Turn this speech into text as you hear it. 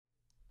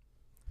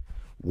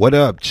What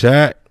up,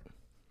 chat?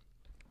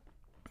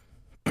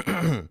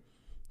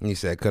 He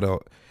said, cut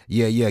out.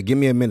 Yeah, give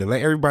me a minute.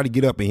 Let everybody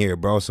get up in here,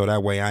 bro, so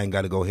that way I ain't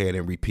got to go ahead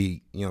and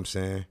repeat, you know what I'm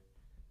saying?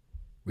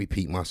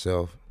 Repeat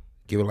myself.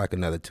 Give it like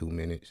another 2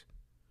 minutes.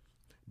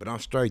 But I'm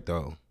straight,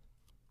 though.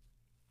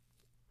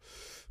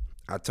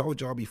 I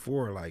told y'all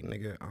before, like,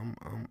 nigga, I'm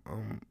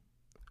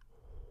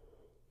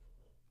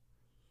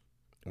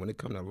when it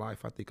come to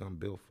life, I think I'm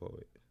built for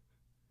it.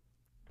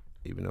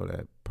 Even though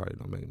that probably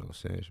don't make no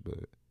sense,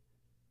 but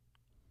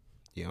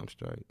yeah, I'm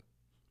straight.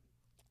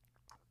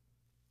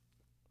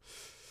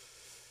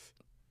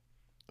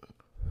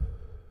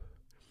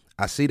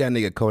 I see that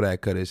nigga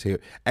Kodak cut his hair.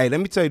 Hey, let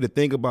me tell you the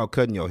thing about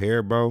cutting your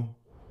hair, bro.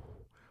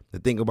 The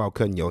thing about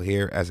cutting your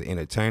hair as an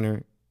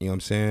entertainer, you know what I'm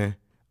saying?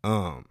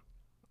 A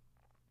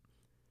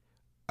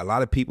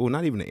lot of people,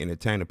 not even an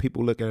entertainer,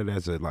 people look at it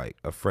as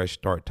a fresh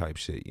start type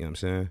shit, you know what I'm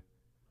saying?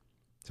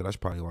 So that's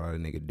probably why the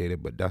nigga did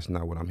it, but that's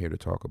not what I'm here to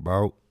talk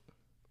about.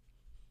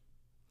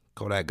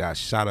 Kodak got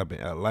shot up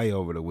in LA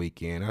over the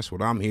weekend. That's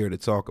what I'm here to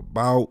talk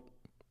about.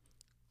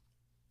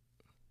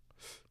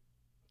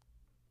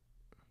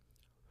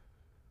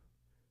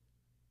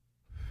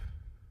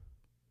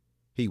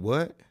 He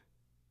what?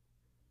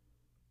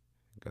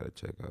 Gotta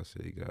check out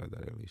City Guys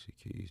that Alicia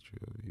Keys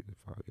drill you the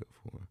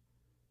 504.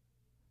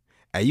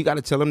 Hey, you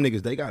gotta tell them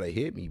niggas they gotta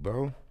hit me,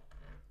 bro.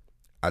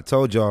 I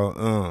told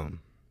y'all,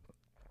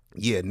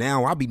 yeah,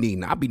 now I be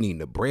needing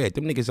the bread.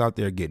 Them niggas out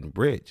there getting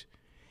rich.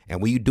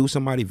 And when you do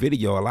somebody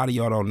video, a lot of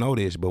y'all don't know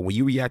this, but when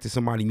you react to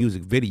somebody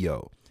music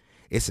video,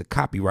 it's a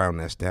copyright on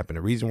that stamp. And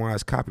the reason why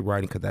it's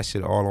copywriting, because that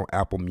shit all on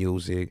Apple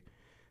Music,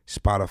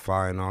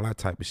 Spotify, and all that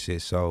type of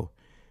shit. So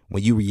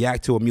when you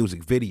react to a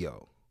music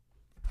video,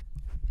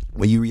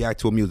 it's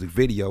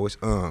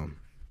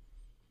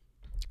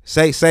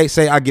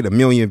say I get 1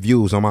 million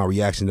views on my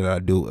reaction that I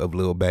do of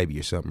Lil Baby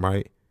or something,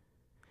 right?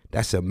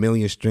 That's 1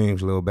 million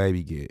streams Lil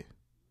Baby get.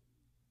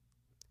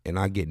 And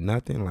I get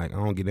nothing. Like, I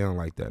don't get down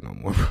like that no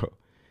more, bro.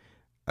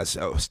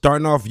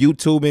 Starting off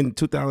YouTube in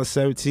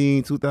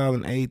 2017,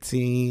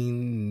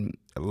 2018,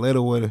 a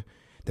little with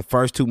the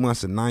first 2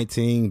 months of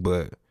 19,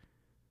 but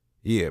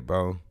yeah,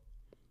 bro.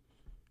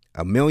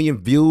 1 million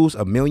views,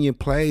 1 million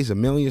plays,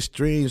 1 million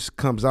streams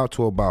comes out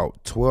to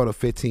about $12,000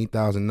 to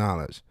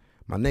 $15,000.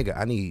 My nigga,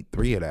 I need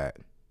 3 of that.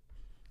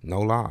 No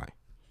lie.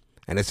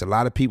 And it's a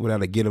lot of people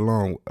that'll get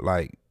along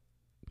like,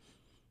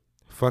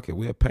 fuck it,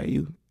 we'll pay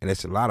you. And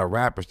it's a lot of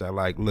rappers that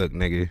like, look,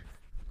 nigga,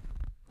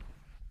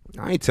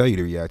 I ain't tell you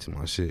to react to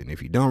my shit. And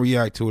if you don't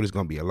react to it, it's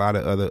going to be a lot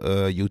of other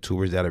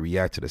YouTubers that'll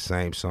react to the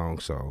same song.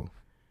 So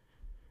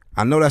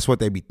I know that's what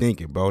they be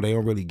thinking, bro. They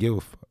don't really give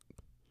a fuck.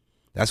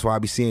 That's why I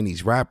be seeing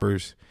these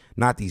rappers,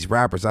 not these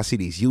rappers. I see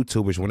these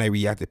YouTubers when they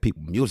react to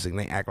people's music and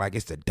they act like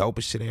it's the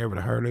dopest shit they ever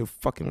heard in their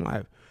fucking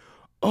life.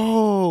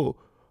 Oh,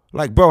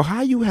 like, bro,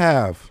 how you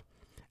have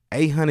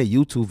 800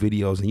 YouTube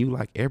videos and you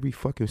like every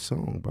fucking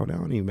song, bro? That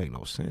don't even make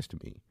no sense to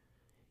me.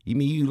 You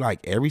mean you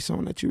like every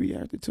song that you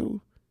reacted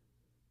to?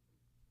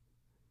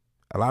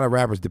 A lot of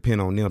rappers depend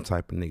on them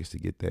type of niggas to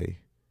get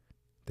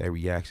their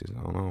reactions.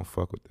 I don't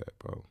fuck with that,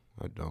 bro.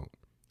 I don't.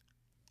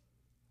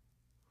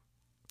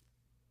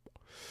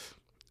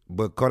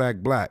 But Kodak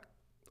Black,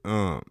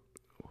 I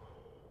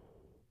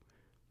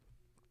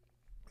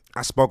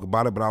spoke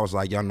about it, but I was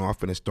like, y'all know I'm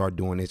finna start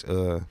doing this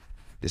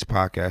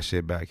podcast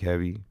shit back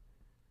heavy.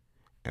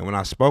 And when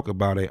I spoke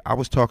about it, I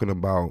was talking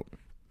about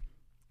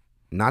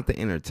not the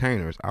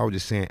entertainers. I was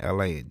just saying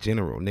LA in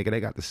general. Nigga, they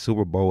got the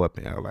Super Bowl up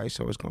in LA,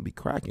 so it's gonna be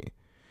cracking.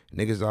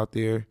 Niggas out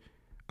there,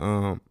 you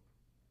know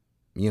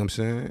what I'm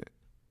saying?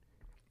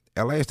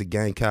 LA is the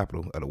gang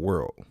capital of the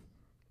world.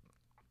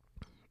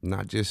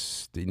 Not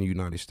just the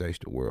United States,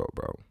 the world,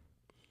 bro.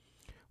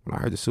 When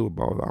I heard the Super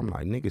Bowl, I'm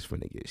like, niggas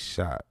finna get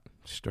shot.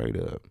 Straight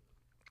up.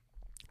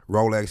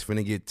 Rolex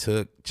finna get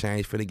took.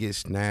 Change finna get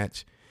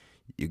snatched.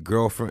 Your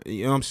girlfriend,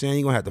 you know what I'm saying?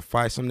 You gonna have to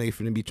fight. Some nigga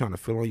finna be trying to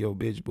fill on your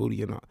bitch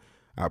booty. And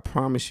I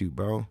promise you,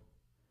 bro.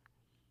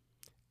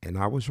 And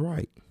I was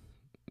right.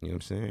 You know what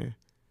I'm saying?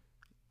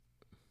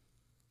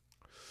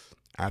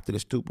 After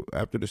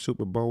the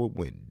Super Bowl, it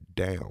went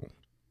down.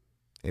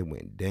 It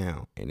went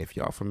down. And if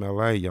y'all from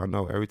LA, y'all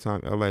know every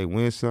time LA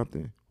wins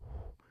something,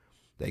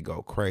 they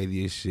go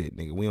crazy as shit,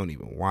 nigga. We don't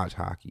even watch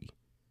hockey.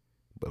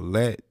 But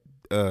let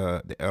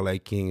the LA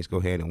Kings go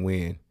ahead and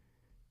win.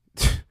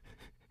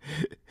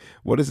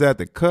 What is that,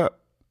 the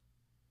cup?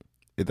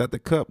 Is that the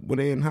cup when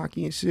they in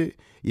hockey and shit?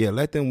 Yeah,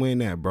 let them win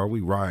that, bro.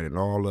 We riding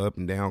all up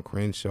and down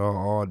Crenshaw,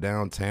 all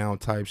downtown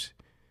types.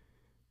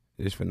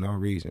 Just for no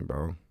reason,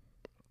 bro.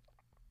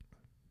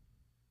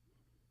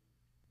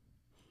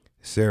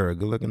 Sarah,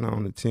 good looking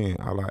on the 10.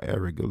 I like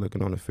Eric, good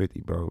looking on the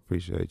 50, bro.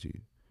 Appreciate you.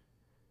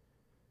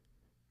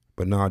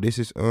 But no, this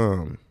is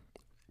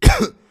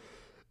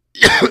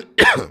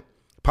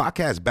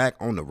podcast back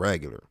on the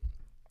regular.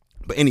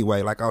 But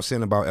anyway, like I was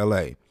saying about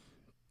LA.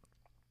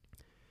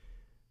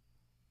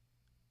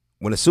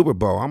 When the Super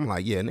Bowl, I'm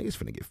like, yeah, niggas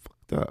finna get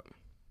fucked up.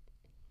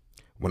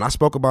 When I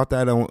spoke about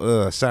that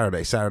on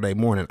Saturday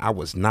morning, I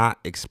was not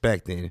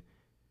expecting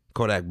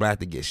Kodak Black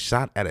to get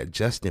shot at a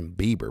Justin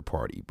Bieber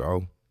party,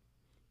 bro.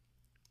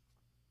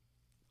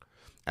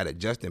 at a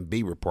Justin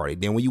Bieber party.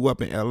 Then when you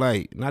up in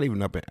LA, not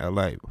even up in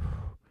LA,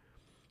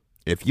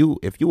 if you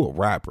a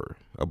rapper,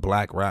 a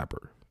black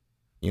rapper,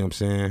 you know what I'm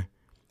saying?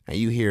 And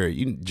you hear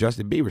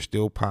Justin Bieber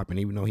still popping,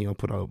 even though he don't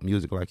put out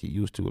music like he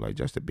used to. Like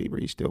Justin Bieber,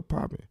 he's still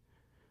popping.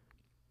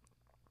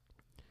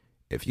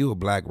 If you a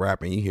black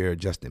rapper and you hear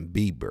Justin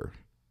Bieber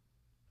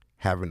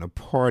having a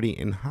party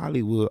in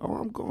Hollywood, oh,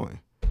 I'm going.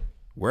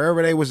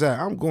 Wherever they was at,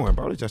 I'm going,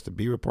 bro. The Justin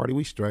Bieber party,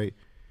 we straight.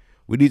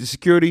 We need the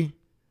security.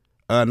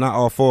 Not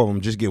all 4 of them,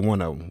 just get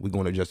one of them. We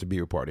going to Justin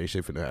Bieber party. Ain't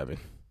shit finna happen.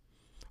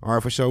 All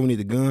right, for sure, we need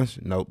the guns.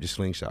 Nope, just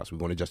slingshots. We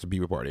going to Justin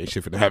Bieber party. Ain't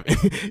shit finna happen.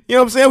 You know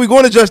what I'm saying? We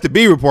going to Justin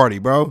Bieber party,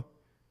 bro.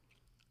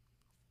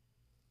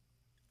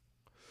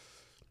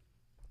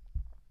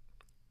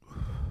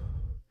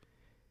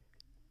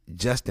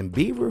 Justin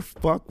Bieber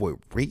fuck with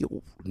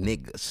real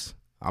niggas.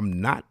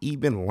 I'm not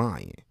even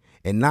lying.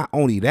 And not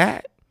only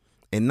that,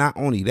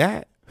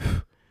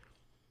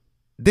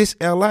 this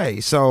LA.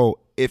 So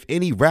if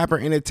any rapper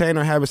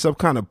entertainer having some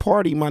kind of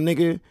party, my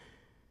nigga,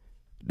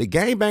 the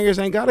gangbangers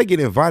ain't gotta get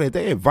invited.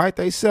 They invite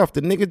theyself.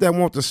 The niggas that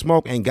want to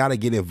smoke ain't gotta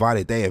get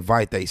invited. They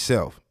invite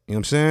theyself. You know what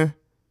I'm saying?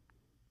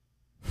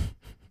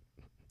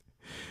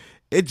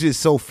 It's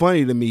just so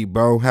funny to me,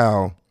 bro,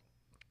 how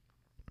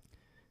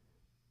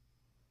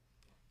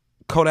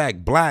Kodak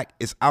Black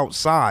is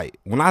outside.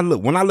 When I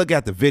look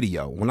at the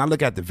video,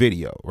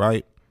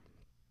 right?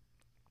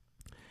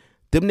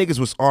 Them niggas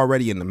was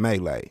already in the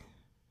melee.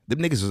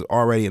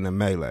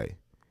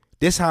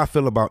 This how I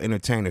feel about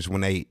entertainers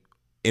when they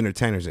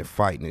entertainers and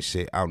fighting and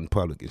shit out in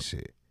public and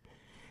shit.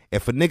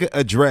 If a nigga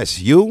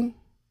address you,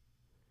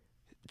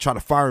 try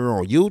to fire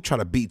on you, try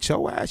to beat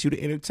your ass, you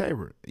the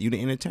entertainer. You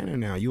the entertainer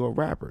now. You a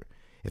rapper.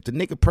 If the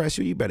nigga press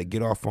you, you better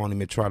get off on him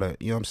and try to,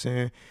 you know what I'm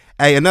saying?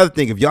 Hey, another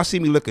thing, if y'all see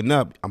me looking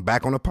up, I'm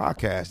back on the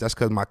podcast. That's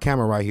because my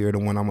camera right here, the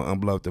one I'm going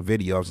to upload the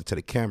videos into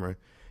the camera.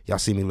 Y'all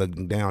see me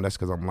looking down, that's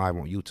because I'm live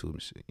on YouTube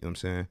and shit. You know what I'm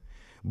saying?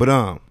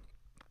 But,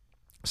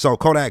 so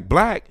Kodak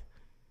Black,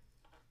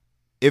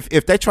 if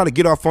they try to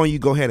get off on you,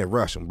 go ahead and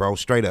rush them, bro,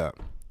 straight up.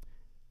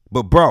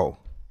 But, bro,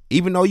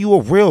 even though you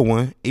a real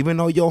one, even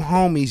though your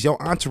homies, your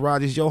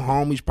entourage is your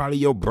homies, probably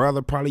your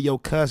brother, probably your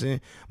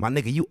cousin, my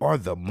nigga, you are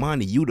the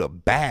money, you the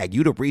bag,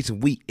 you the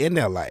reason we in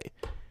LA.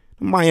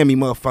 The Miami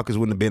motherfuckers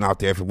wouldn't have been out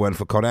there if it wasn't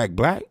for Kodak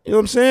Black. You know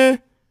what I'm saying?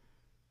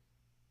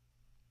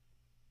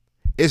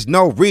 It's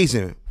no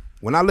reason.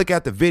 When I look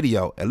at the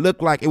video, it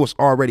looked like it was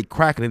already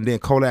cracking and then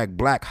Kodak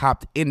Black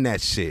hopped in that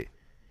shit.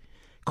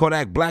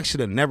 Kodak Black should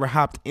have never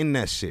hopped in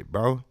that shit,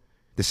 bro.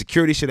 The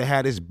security should have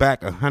had his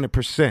back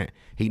 100%.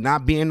 He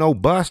not being no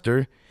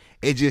buster.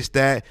 It's just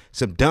that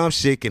some dumb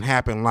shit can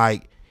happen,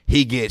 like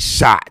he gets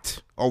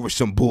shot over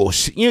some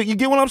bullshit. You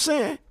get what I'm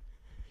saying?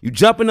 You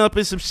jumping up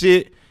in some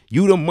shit.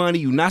 You the money.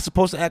 You not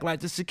supposed to act like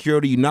the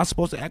security. You not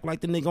supposed to act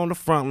like the nigga on the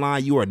front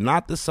line. You are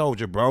not the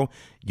soldier, bro.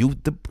 You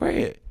the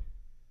bread.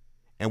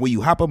 And when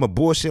you hop up a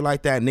bullshit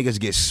like that, niggas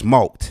get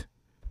smoked.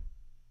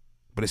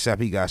 But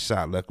except he got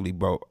shot, luckily,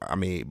 bro.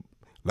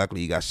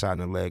 Luckily, he got shot in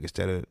the leg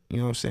instead of, you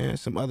know what I'm saying,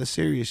 some other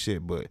serious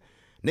shit. But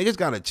niggas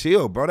got to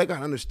chill, bro. They got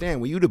to understand,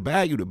 when you the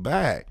bag, you the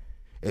bag.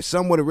 If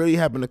something would have really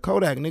happened to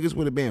Kodak, niggas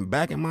would have been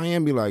back in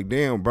Miami like,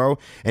 damn, bro.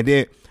 And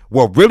then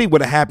what really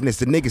would have happened is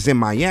the niggas in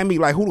Miami,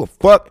 like, who the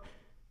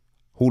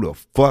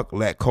fuck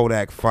let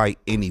Kodak fight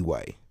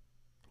anyway?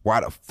 Why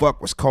the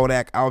fuck was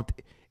Kodak out?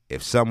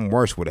 If something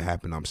worse would have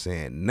happened, I'm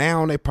saying.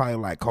 Now they probably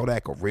like,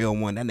 Kodak a real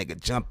one. That nigga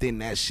jumped in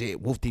that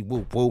shit. Woofty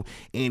whoop whoop.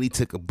 And he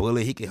took a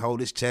bullet. He could hold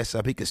his chest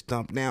up. He could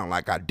stump down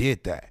like I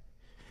did that.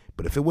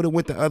 But if it would have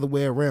went the other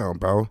way around,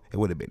 bro, it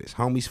would have been his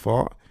homie's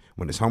fault.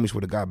 When his homies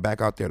would have got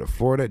back out there to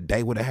Florida,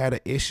 they would have had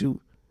an issue.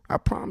 I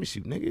promise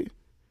you, nigga.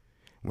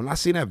 When I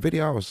seen that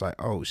video, I was like,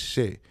 oh,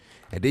 shit.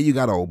 And then you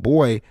got old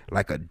boy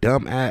like a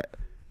dumb ass.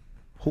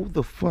 Who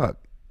the fuck?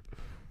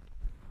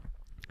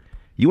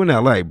 You in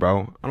LA,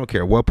 bro. I don't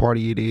care what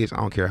party it is. I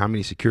don't care how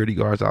many security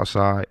guards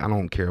outside. I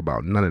don't care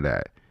about none of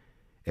that.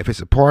 If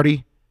it's a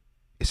party,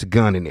 it's a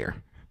gun in there.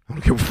 I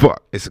don't give a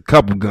fuck. It's a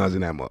couple guns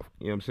in that motherfucker.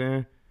 You know what I'm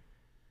saying?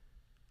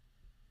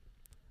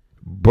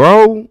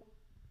 Bro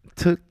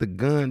took the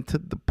gun to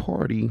the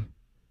party.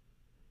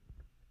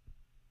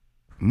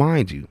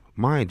 Mind you,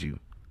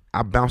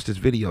 I bounced this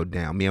video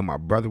down. Me and my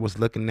brother was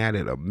looking at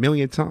it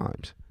 1,000,000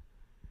 times.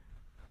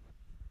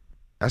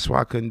 That's why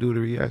I couldn't do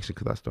the reaction,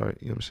 because I started,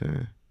 you know what I'm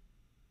saying?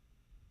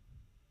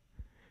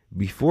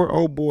 Before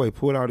old boy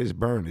pulled out his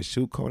burn and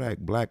shoot Kodak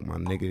Black, my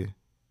nigga,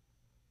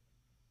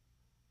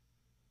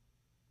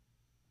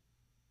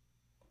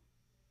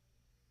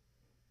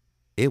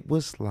 it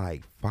was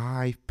like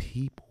 5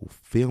 people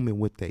filming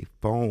with their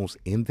phones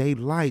and they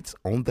lights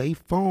on their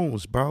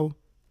phones, bro.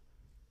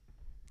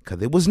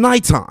 Because it was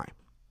nighttime.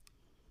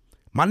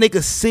 My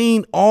nigga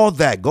seen all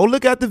that. Go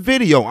look at the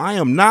video. I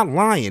am not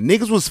lying.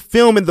 Niggas was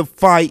filming the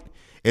fight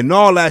and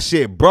all that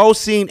shit. Bro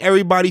seen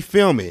everybody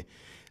filming.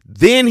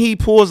 Then he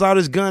pulls out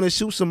his gun and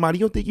shoots somebody.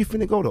 You don't think you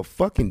finna go to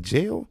fucking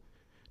jail?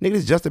 Nigga,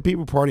 this is Justin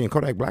Bieber party and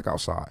Kodak Black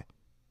outside.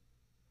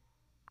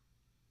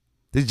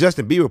 This is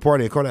Justin Bieber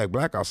party and Kodak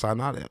Black outside.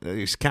 Not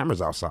there's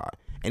cameras outside.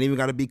 Ain't even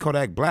got to be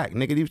Kodak Black.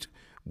 Nigga,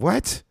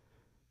 what?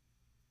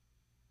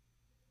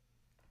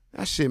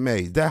 That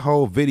shit that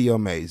whole video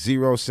made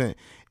 0 cents.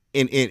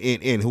 And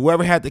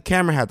whoever had the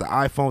camera had the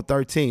iPhone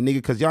 13, nigga,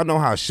 because y'all know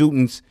how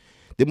shootings,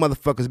 the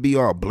motherfuckers be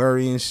all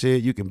blurry and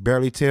shit. You can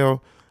barely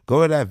tell.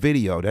 Go to that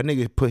video. That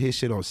nigga put his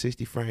shit on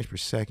 60 frames per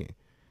second.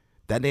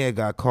 That nigga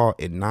got caught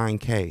in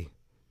 9K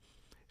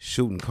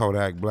shooting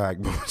Kodak Black,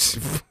 bro. It's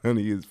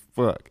funny as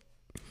fuck.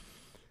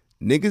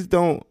 Niggas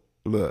don't,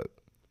 look,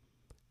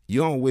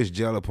 you don't wish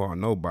jail upon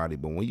nobody,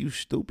 but when you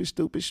stupid,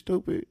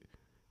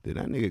 then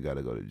that nigga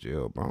gotta go to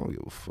jail, bro. I don't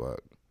give a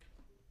fuck.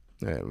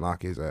 Yeah,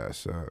 lock his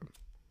ass up.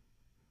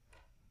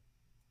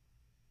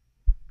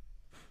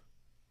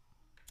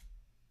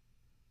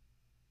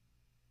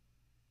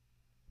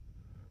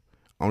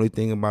 Only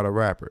thing about a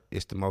rapper,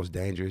 it's the most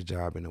dangerous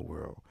job in the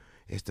world.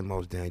 It's the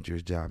most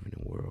dangerous job in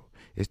the world.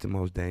 It's the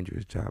most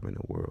dangerous job in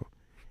the world.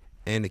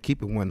 And to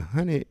keep it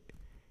 100,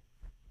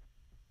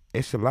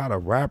 it's a lot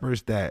of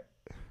rappers that,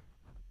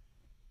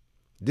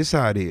 this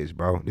how it is,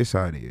 bro. This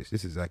how it is.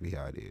 This is exactly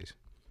how it is.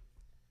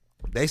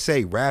 They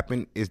say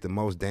rapping is the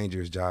most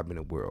dangerous job in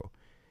the world.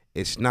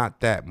 It's not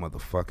that,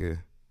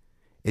 motherfucker.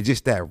 It's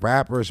just that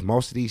rappers,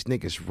 most of these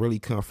niggas really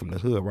come from the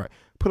hood, right?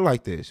 Put it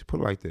like this.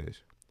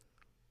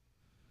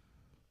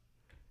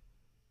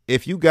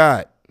 If you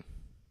got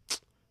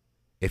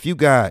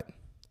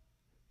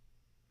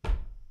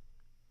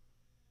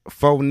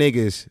 4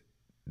 niggas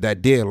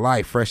that did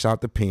life fresh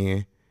out the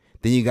pen,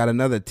 then you got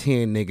another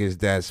 10 niggas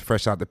that's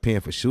fresh out the pen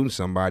for shooting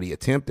somebody,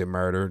 attempted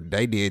murder.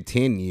 They did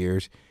 10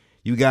 years.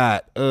 You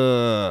got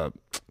a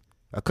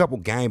couple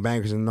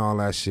gangbangers and all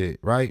that shit,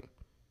 right?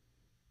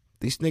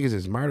 These niggas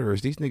is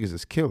murderers. These niggas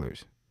is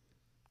killers.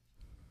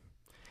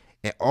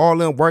 And all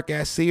them work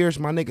at Sears,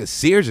 my nigga,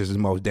 Sears is the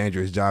most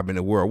dangerous job in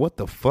the world. What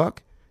the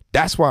fuck?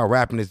 That's why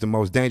rapping is the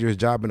most dangerous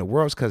job in the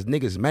world, because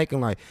niggas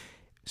making like,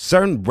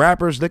 certain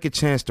rappers, look at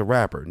Chance the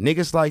Rapper.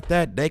 Niggas like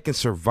that, they can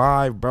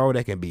survive, bro.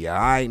 They can be all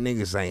right.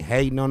 Niggas ain't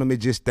hating on them.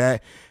 It's just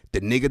that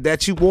the nigga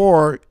that you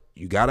wore,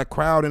 you got a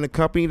crowd in the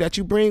company that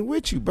you bring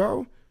with you,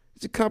 bro.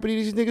 It's a company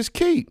these niggas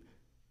keep.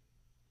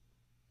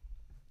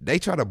 They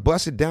try to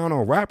bust it down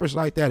on rappers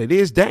like that. It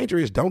is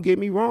dangerous. Don't get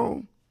me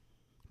wrong.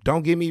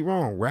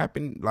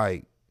 Rapping,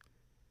 like,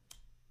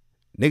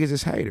 niggas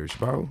is haters,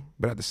 bro.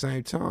 But at the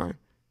same time,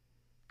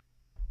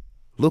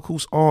 look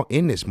who's all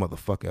in this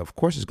motherfucker. Of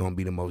course it's going to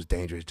be the most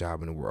dangerous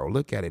job in the world.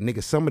 Look at it,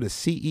 nigga. Some of the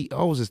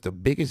CEOs is the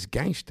biggest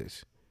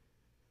gangsters.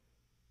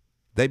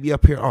 They be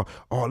up here,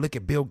 oh, look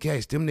at Bill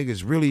Gates. Them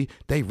niggas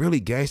really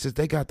gangsters.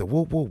 They got the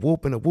whoop, whoop,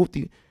 whoop and the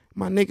whoopty.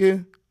 My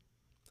nigga,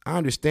 I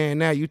understand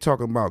now you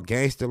talking about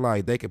gangster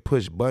like they can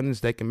push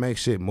buttons. They can make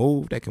shit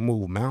move. They can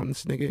move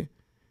mountains, nigga.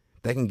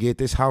 They can get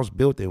this house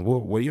built and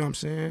what you know what I'm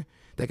saying?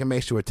 They can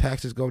make sure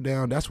taxes go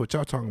down. That's what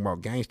y'all talking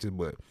about, gangsters,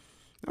 but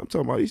I'm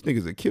talking about these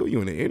niggas that kill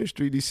you in the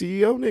industry. These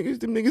CEO niggas,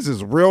 them niggas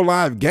is real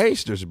live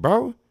gangsters,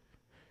 bro.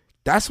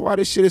 That's why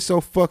this shit is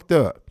so fucked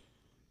up.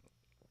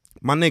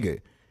 My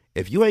nigga,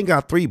 if you ain't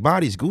got 3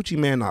 bodies, Gucci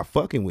Mane not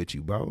fucking with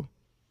you, bro.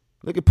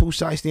 Look at Pooh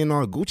Shiesty and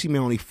all. Gucci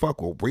Mane only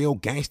fuck with real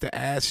gangster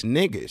ass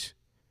niggas.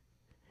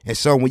 And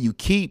so when you a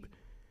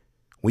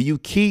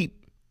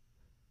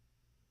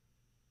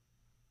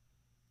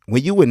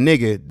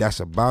nigga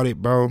that's about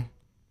it, bro,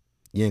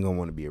 you ain't gonna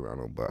want to be around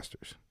no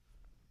busters.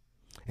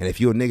 And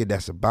if you a nigga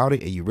that's about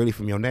it and you really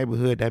from your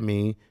neighborhood, that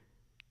mean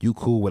you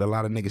cool with a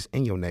lot of niggas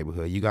in your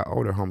neighborhood. You got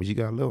older homies, you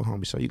got little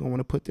homies, so you gonna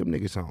want to put them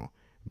niggas on.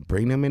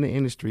 Bring them in the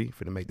industry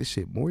for to make this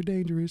shit more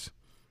dangerous.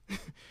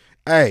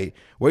 Hey,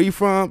 where you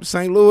from?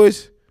 St.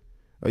 Louis?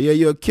 Oh yeah,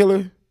 you a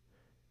killer?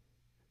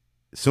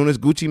 As soon as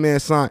Gucci Mane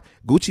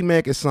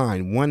can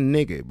sign one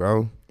nigga,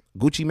 bro.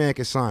 Gucci Mane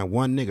can sign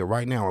one nigga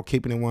right now. I'm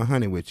keeping it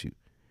 100 with you.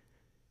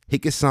 He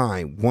can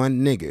sign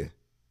one nigga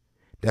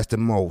that's the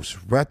most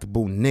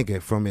reputable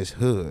nigga from his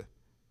hood.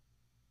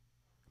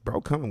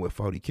 Bro coming with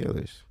 40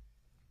 killers.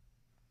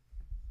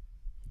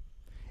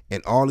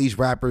 And all these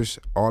rappers,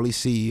 all these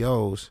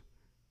CEOs,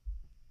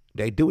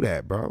 they do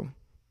that, bro.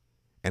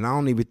 And I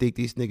don't even think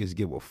these niggas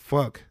give a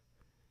fuck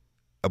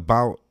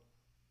about,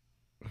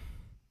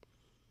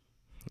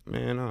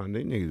 man,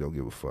 these niggas don't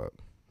give a fuck.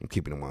 I'm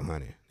keeping it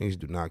 100. Niggas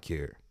do not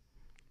care.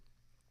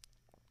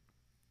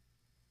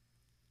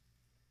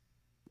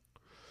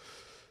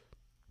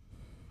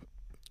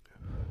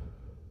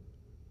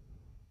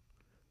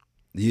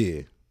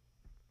 Yeah.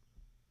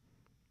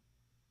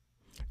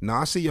 No,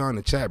 I see y'all in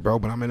the chat, bro,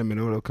 but I'm in the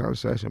middle of the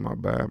conversation. My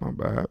bad.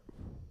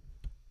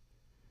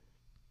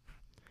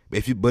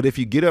 If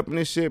you get up in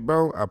this shit,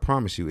 bro, I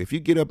promise you, if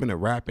you get up in a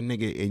rapping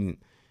nigga, and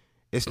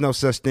it's no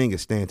such thing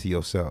as staying to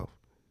yourself.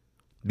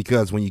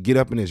 Because when you get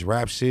up in this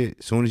rap shit,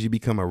 as soon as you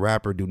become a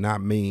rapper, do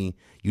not mean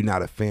you're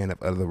not a fan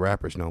of other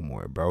rappers no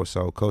more, bro.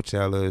 So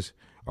Coachellas,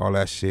 all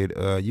that shit,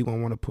 you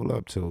gonna want to pull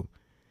up to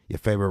your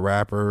favorite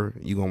rapper.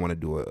 You gonna want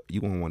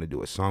to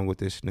do a song with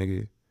this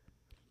nigga.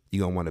 You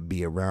gonna want to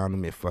be around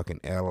him in fucking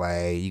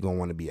LA. You gonna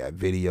want to be at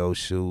video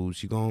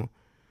shoots. You know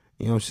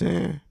what I'm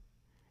saying?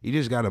 You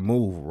just gotta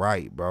move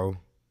right, bro.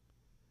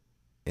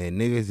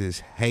 And niggas is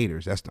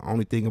haters. That's the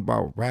only thing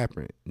about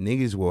rapping.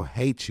 Niggas will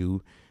hate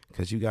you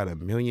because you got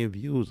 1 million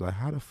views. Like,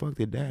 how the fuck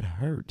did that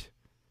hurt?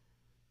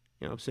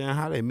 You know what I'm saying?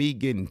 How did me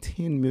getting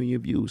 10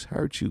 million views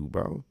hurt you,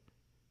 bro?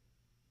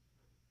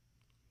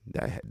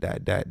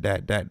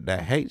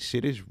 That hate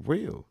shit is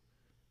real.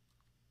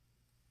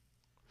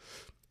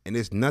 And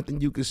there's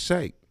nothing you can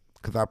say.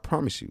 Cause I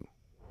promise you,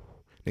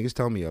 niggas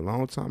told me a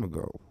long time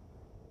ago,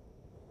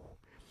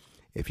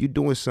 if you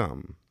doing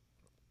something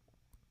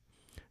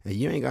and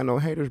you ain't got no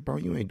haters, bro,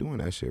 you ain't doing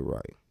that shit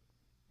right.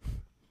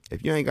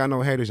 If you ain't got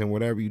no haters and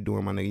whatever you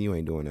doing, my nigga, you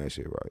ain't doing that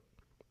shit right.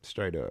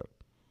 Straight up.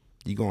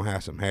 You gonna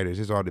have some haters.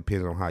 It all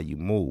depends on how you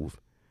move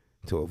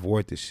to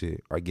avoid this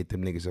shit or get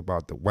them niggas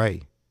about the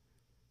way.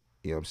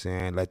 You know what I'm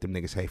saying? Let them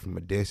niggas hate from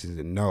a distance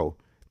and know.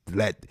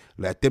 Let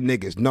them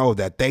niggas know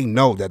that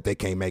they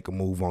can't make a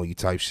move on you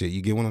type shit.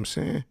 You get what I'm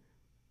saying?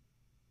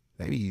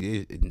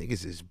 Maybe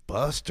niggas is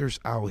busters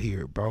out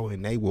here, bro,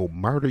 and they will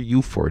murder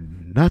you for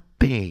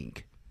nothing.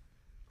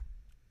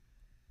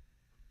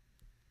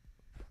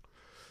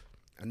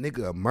 A nigga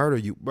will murder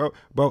you, bro.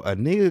 Bro, a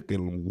nigga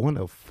can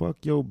wanna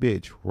fuck your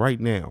bitch right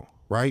now,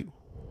 right?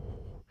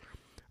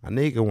 A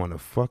nigga wanna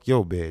fuck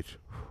your bitch.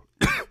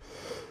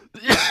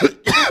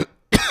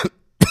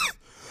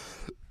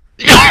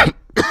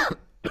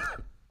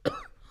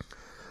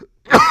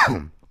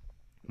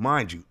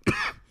 Mind you,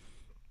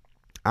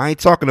 I ain't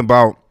talking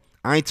about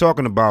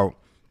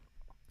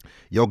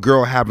your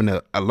girl having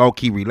a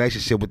low-key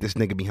relationship with this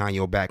nigga behind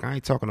your back. I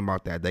ain't talking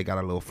about that. They got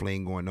a little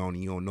fling going on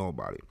and you don't know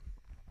about it.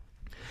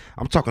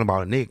 I'm talking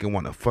about a nigga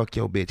want to fuck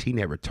your bitch. He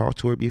never talked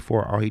to her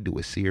before. All he do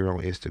is see her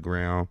on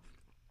Instagram,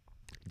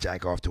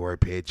 jack off to her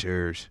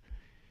pictures.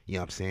 You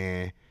know what I'm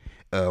saying?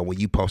 When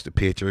you post a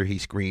picture, he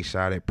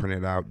screenshot it, print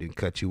it out, then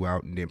cut you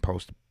out, and then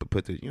put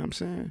the, you know what I'm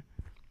saying?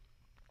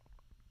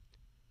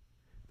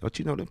 Don't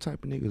you know them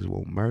type of niggas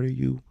will murder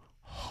you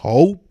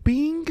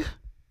hoping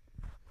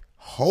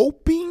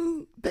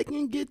they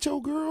can get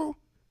your girl?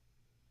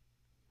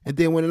 And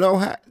then when it all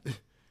happens,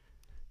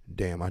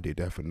 damn, I did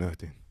that for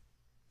nothing.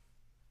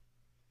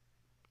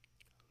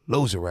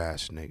 Loser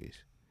ass niggas.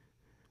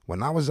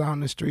 When I was out in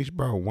the streets,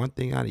 bro, one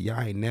thing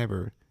y'all ain't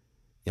never.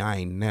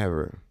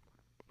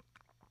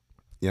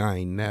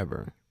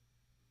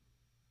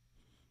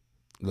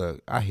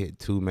 Look, I hit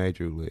 2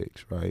 major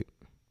leagues, right?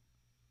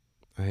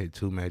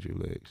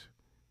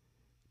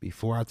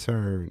 Before I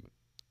turned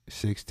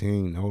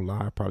 16, no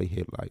lie, I probably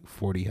hit like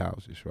 40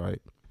 houses,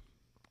 right?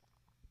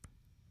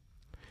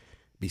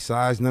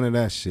 Besides none of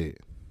that shit,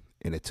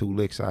 and the 2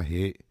 licks I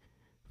hit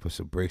for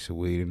some bricks of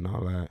weed and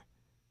all that,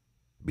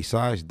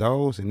 besides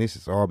those, and this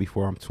is all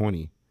before I'm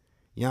 20,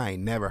 y'all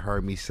ain't never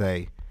heard me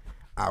say,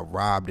 I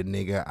robbed a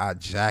nigga, I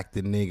jacked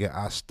a nigga,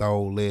 I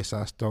stole this,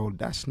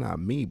 that's not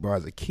me, bro.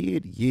 As a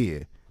kid, yeah.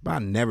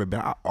 But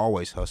I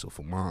always hustle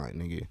for mine,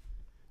 nigga.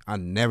 I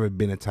never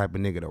been the type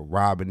of nigga to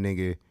rob a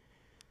nigga,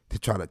 to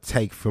try to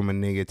take from a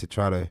nigga, to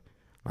try to,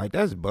 like,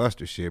 that's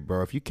buster shit,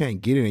 bro. If you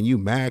can't get it and you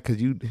mad because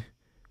you,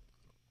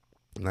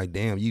 like,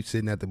 damn, you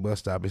sitting at the bus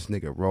stop, this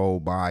nigga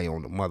rolled by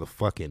on the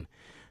motherfucking,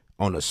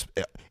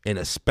 in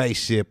a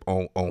spaceship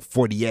on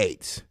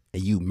 48s,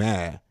 and you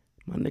mad.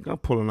 My nigga, I'm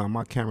pulling out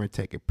my camera and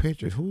taking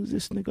pictures. Who's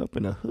this nigga up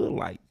in the hood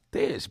like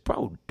this,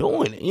 bro,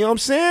 doing it? You know what I'm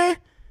saying?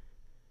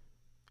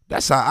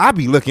 That's how I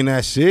be looking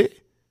at shit.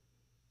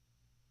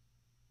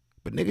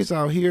 But niggas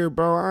out here,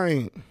 bro, I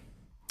ain't.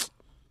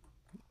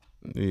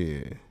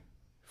 Yeah,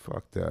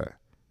 fuck that.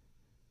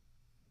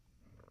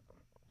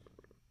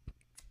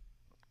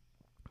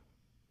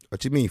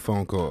 What you mean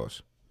phone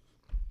calls?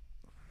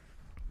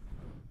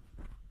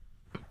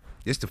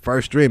 This the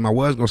first stream. I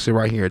was gonna sit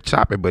right here and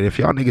chop it, but if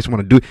y'all niggas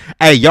want to do,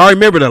 hey, y'all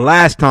remember the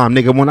last time,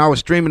 nigga, when I was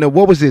streaming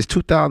what was this?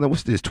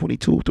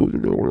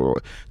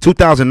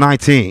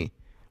 2019.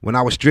 When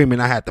I was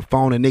streaming, I had the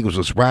phone and niggas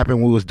was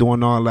rapping. We was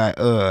doing all that,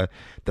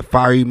 the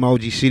fire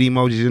emoji, shit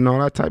emojis, and all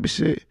that type of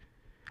shit.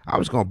 I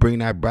was gonna bring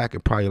that back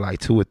in probably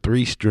like 2 or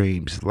 3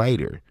 streams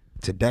later.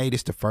 Today,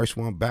 this the first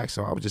one back,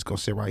 so I was just gonna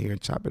sit right here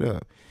and chop it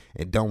up.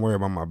 And don't worry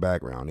about my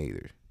background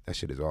either. That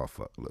shit is all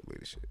fucked. Look at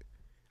this shit.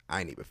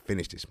 I ain't even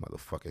finished this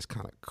motherfucker. It's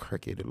kind of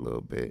crooked a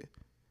little bit.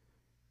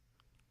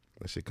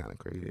 That shit kind of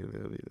crooked a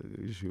little bit.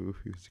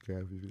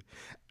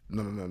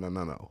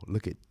 No.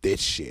 Look at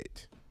this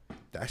shit.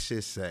 That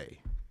shit say,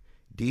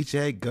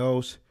 DJ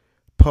Ghost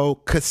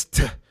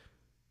Podcast.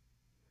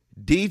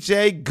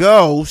 DJ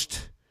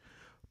Ghost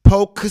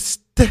Podcast.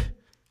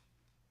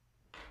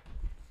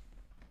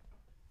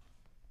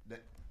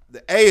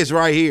 The A is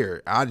right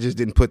here. I just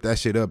didn't put that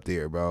shit up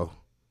there, bro.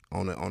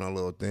 On a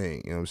little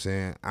thing, you know what I'm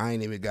saying? I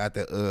ain't even got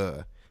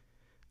I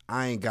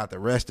ain't got the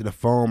rest of the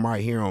foam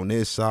right here on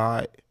this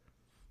side.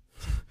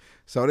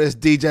 So this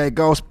DJ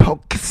Ghost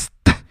Podcast.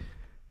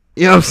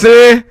 You know what I'm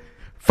saying?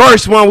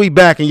 First one, we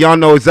back, and y'all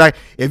know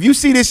exactly. If you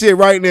see this shit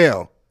right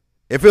now,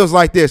 it feels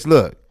like this.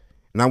 Look,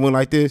 and I went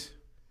like this.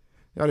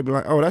 Y'all be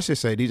like, oh, that shit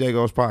say DJ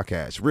Ghost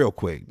Podcast. Real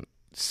quick,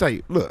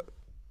 say, look,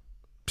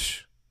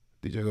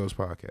 DJ Ghost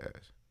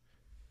Podcast.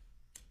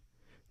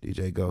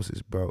 DJ Ghost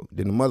is broke.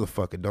 Then the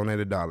motherfucker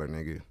donate $1,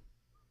 nigga.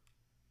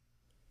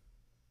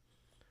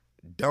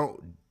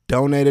 Don't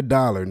donate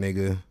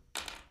 $1,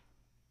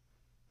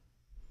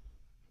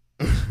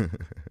 nigga.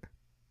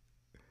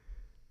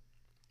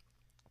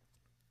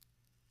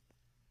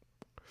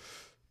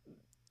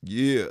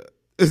 Yeah.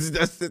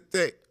 That's the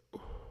thing.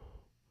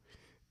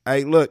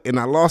 Hey, look, and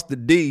I lost the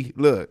D.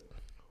 Look.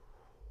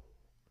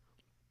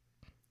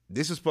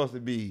 This is supposed to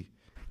be,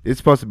 it's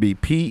supposed to be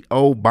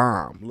P.O.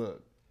 bomb.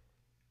 Look.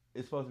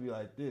 It's supposed to be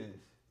like this.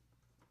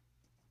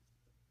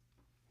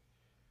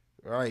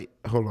 Right?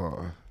 Hold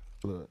on.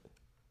 Look.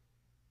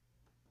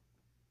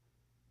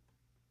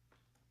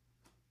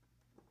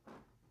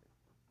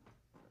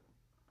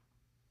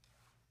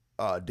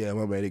 Oh,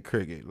 damn, I made it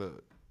cricket.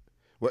 Look.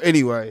 Well,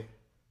 anyway.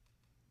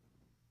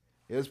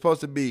 It's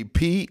supposed to be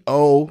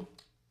P.O.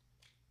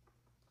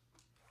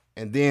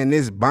 And then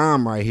this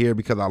bomb right here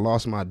because I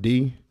lost my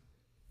D.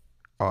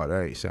 Oh,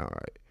 that ain't sound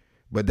right.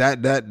 But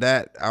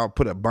that I'll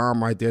put a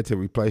bomb right there to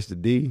replace the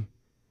D.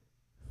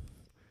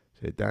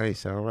 Shit, that ain't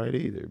sound right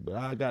either. But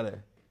I gotta.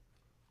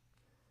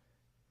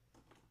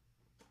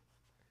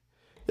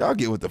 Y'all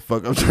get what the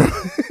fuck I'm trying.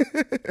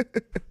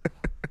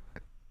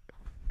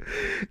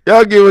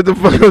 Y'all get what the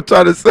fuck I'm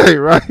trying to say,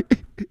 right?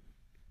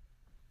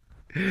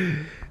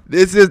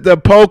 This is the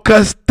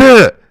polka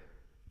stud.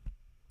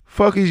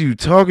 Fuck is you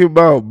talking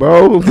about,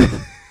 bro?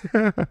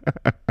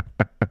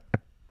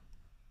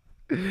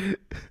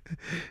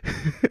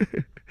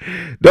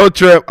 Don't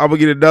trip. I'm gonna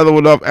get another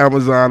one off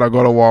Amazon. I'll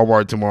go to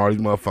Walmart tomorrow.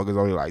 These motherfuckers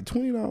only like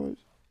 $20.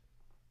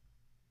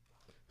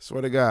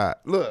 Swear to God.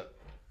 Look.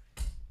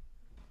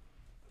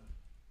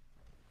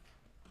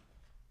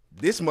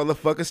 This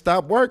motherfucker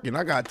stopped working.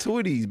 I got two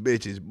of these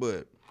bitches,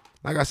 but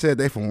like I said,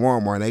 they from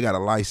Walmart and they got a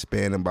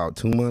lifespan of about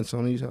 2 months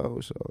on these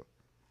hoes. So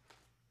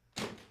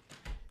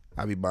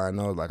I be buying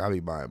those like I be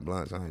buying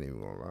blunts. I ain't even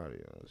gonna lie to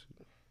y'all.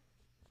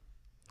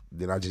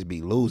 Then I just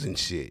be losing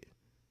shit.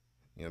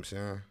 You know what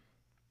I'm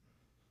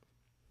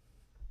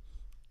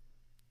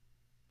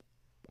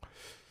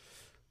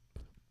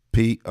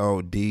saying?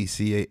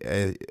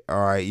 PODCA.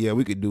 All right, yeah,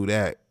 we could do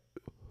that.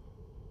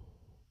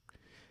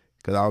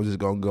 Cause I was just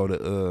gonna go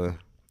to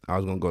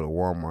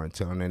Walmart and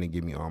tell them they didn't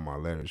give me all my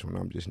letters when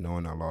I'm just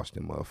knowing I lost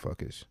them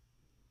motherfuckers.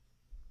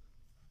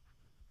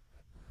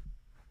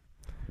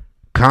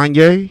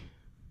 Kanye?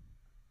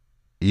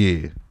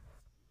 Yeah.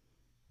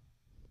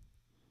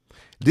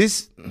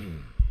 This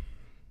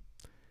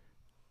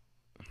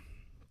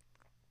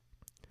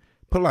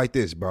put like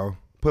this, bro.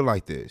 Put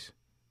like this.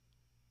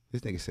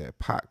 This nigga said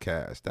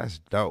podcast. That's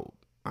dope.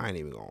 I ain't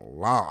even gonna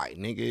lie,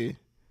 nigga.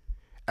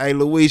 Hey,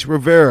 Luis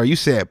Rivera, you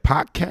said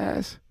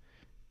podcast?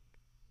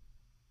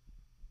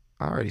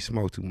 I already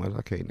smoked too much.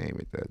 I can't name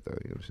it that, though.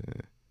 You know what I'm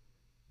saying?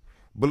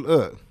 But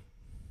look.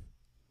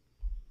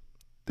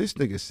 This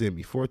nigga sent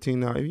me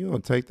 $14. If you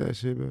don't take that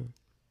shit, bro.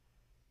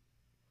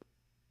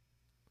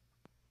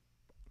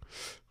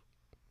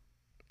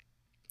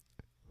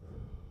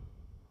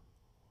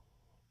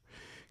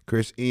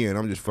 Chris Ian,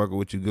 I'm just fucking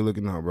with you. Good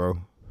looking out, bro.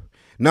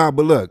 Nah,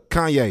 but look,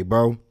 Kanye,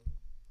 bro.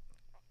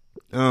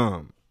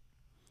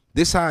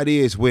 This how it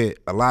is with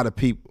a lot of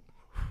people.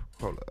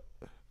 Hold up.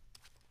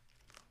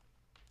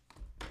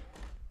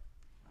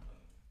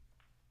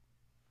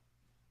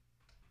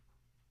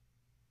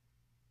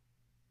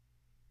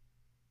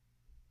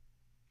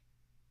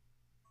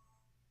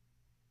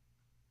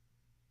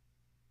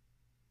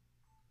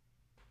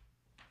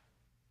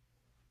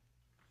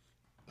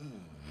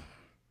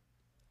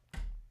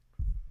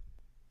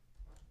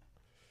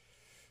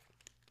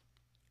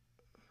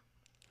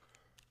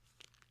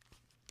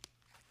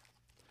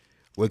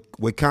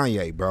 With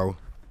Kanye, bro.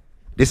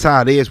 This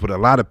how it is with a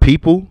lot of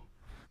people.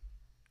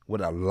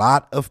 With a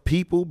lot of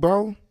people,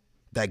 bro,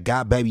 that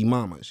got baby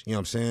mamas. You know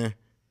what I'm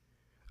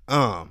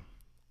saying?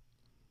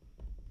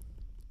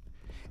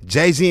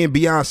 Jay-Z and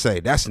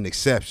Beyonce, that's an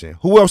exception.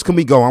 Who else can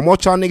we go? I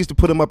want y'all niggas to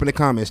put them up in the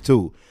comments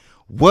too.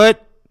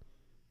 What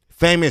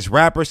famous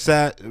rapper,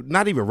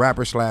 not even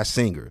rapper /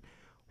 singer,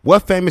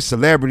 what famous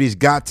celebrities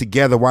got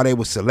together while they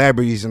were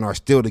celebrities and are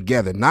still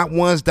together? Not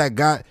ones that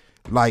got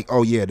like,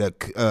 oh yeah,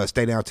 the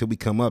stay down till we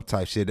come up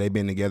type shit. They've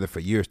been together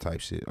for years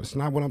type shit. That's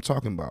not what I'm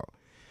talking about.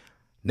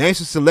 Name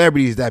some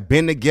celebrities that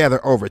been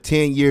together over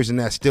 10 years and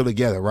that's still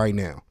together right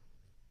now.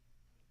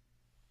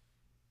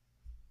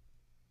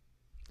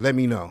 Let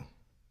me know.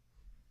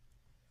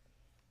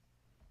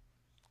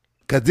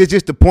 Cause this is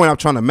just the point I'm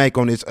trying to make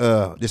on this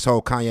this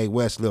whole Kanye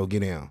West little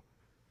get down.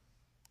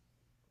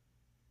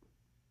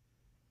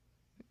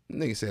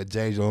 Nigga said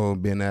J-Lo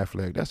and Ben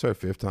Affleck. That's her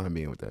 5th time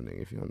being with that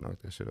nigga. If you don't knock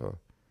that shit off.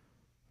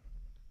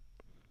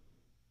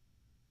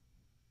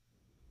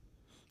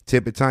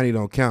 Tip and Tiny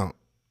don't count.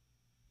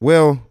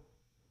 Well,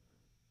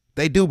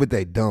 they do, but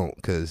they don't.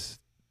 Cause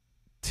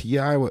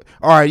T.I. All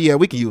right, yeah,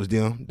 we can use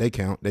them. They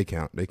count.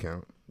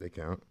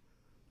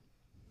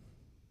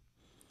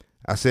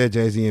 I said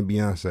Jay-Z and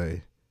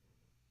Beyonce.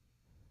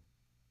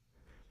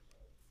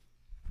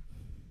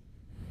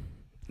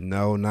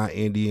 No, not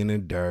Indian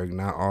and Dirk,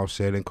 not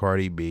Offset and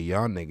Cardi B.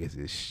 Y'all niggas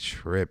is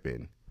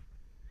tripping.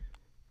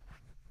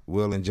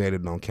 Will and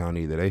Jada don't count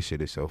either. They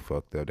shit is so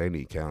fucked up. They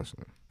need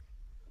counseling.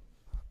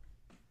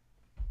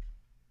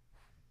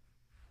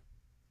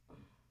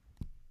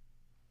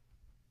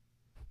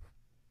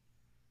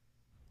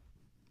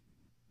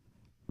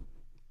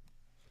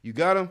 You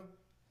got him?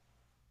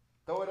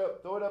 Throw it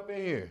up in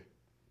in here.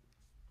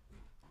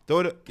 Throw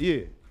it up.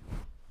 Yeah.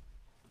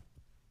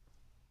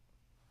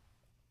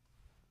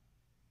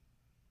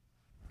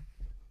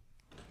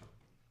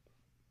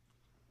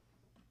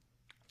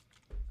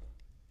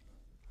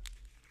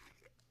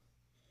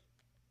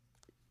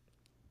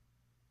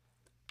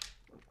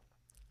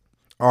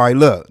 All right,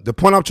 look. The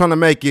point I'm trying to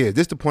make is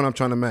this. The point I'm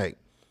trying to make.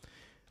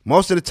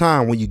 Most of the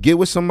time, when you get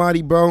with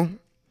somebody, bro,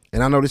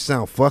 and I know this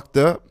sounds fucked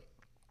up,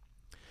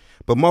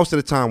 but most of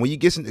the time, when you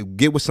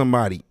get with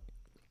somebody,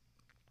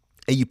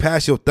 and you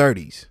pass your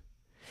 30s,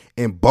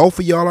 and both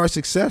of y'all are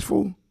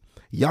successful,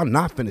 y'all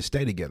not finna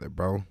stay together,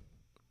 bro.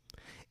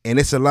 And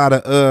it's a lot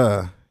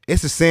of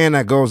it's a saying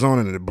that goes on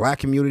in the black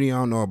community. I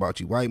don't know about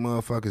you white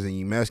motherfuckers and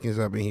you Mexicans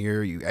up in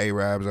here, you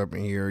Arabs up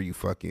in here, you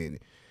fucking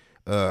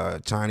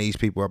Chinese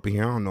people up in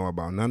here. I don't know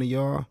about none of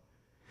y'all.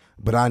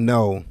 But I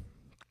know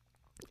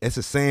it's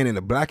a saying in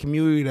the black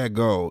community that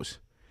goes,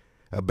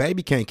 a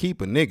baby can't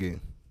keep a nigga.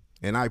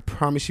 And I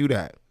promise you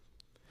that.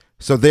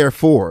 So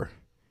therefore,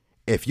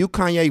 if you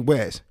Kanye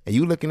West and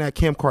you looking at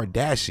Kim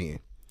Kardashian,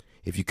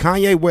 if you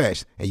Kanye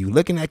West and you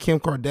looking at Kim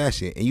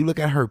Kardashian and you look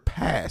at her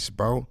past,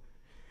 bro,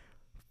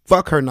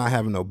 fuck her not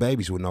having no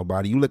babies with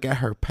nobody. You look at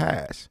her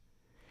past.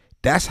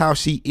 That's how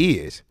she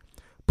is.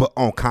 But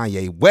on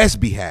Kanye West's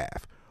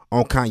behalf,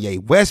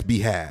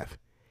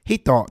 he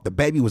thought the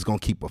baby was going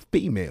to keep a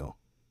female.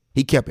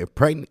 He kept it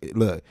pregnant.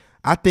 Look,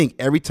 I think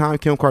every time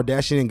Kim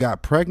Kardashian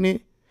got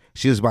pregnant,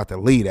 she was about to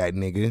leave that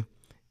nigga.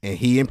 And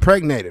he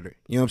impregnated her.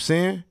 You know what I'm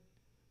saying?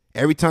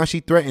 Every time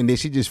she threatened it,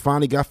 she just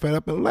finally got fed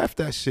up and left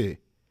that shit.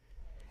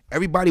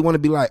 Everybody want to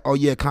be like, oh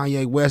yeah,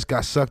 Kanye West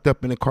got sucked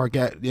up in the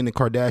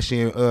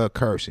Kardashian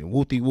curse and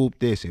whoopty whoop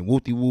this and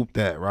whoopty whoop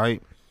that,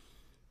 right?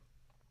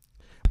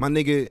 My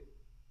nigga,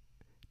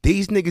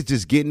 these niggas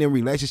just getting in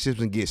relationships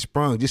and get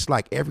sprung, just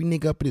like every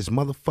nigga up in this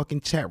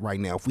motherfucking chat right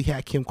now. If we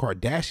had Kim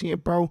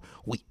Kardashian, bro,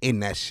 we in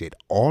that shit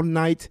all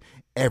night,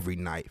 every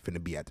night.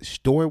 Finna be at the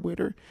store with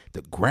her,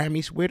 the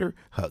Grammys with her,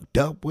 hugged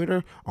up with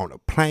her, on a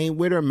plane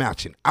with her,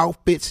 matching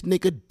outfits,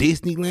 nigga,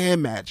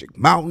 Disneyland, Magic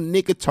Mountain,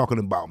 nigga, talking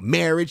about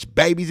marriage,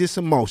 babies, and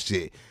some more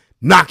shit.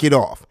 Knock it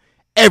off.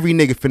 Every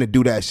nigga finna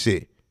do that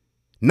shit.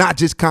 Not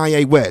just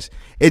Kanye West.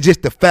 It's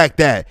just the fact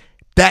that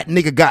that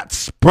nigga got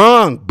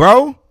sprung,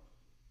 bro.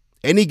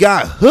 And he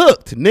got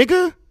hooked,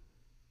 nigga.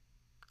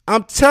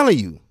 I'm telling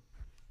you.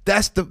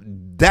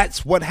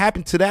 That's what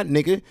happened to that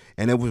nigga.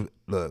 And it was,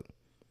 look,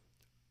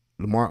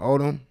 Lamar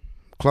Odom,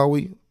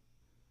 Chloe,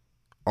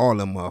 all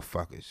them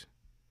motherfuckers.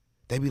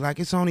 They be like,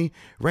 it's only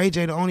Ray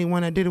J the only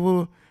one that did it.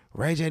 Well,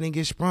 Ray J didn't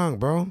get sprung,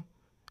 bro.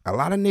 A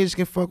lot of niggas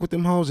can fuck with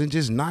them hoes and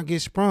just not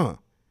get sprung.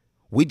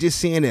 We just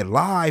seeing it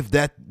live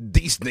that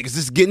these niggas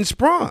is getting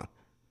sprung.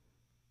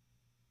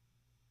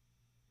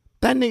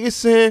 That nigga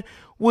said,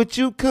 would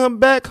you come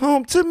back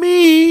home to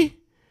me,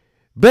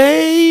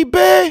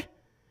 baby?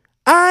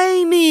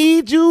 I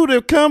need you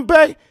to come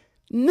back.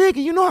 Nigga,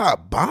 you know how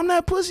bomb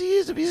that pussy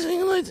is to be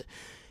singing like that?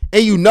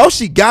 And you know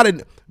she got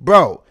it.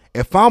 Bro,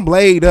 if I'm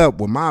laid up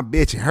with my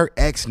bitch and her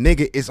ex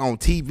nigga is on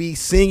TV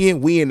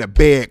singing, we in the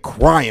bed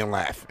crying,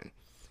 laughing.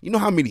 You know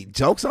how many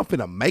jokes I'm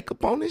finna make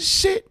up on this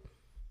shit?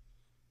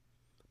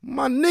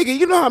 My nigga,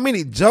 you know how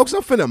many jokes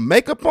I'm finna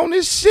make up on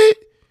this shit?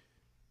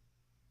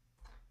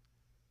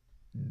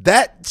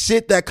 That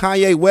shit that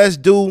Kanye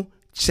West do,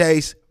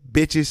 chase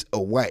bitches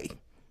away.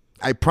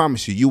 I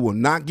promise you, you will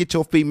not get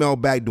your female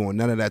back doing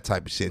none of that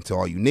type of shit. To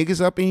all you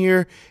niggas up in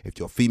here, if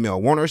your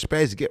female want her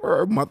space, give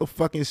her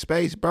motherfucking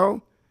space,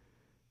 bro.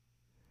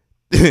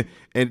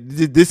 And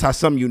this how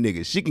some of you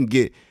niggas, she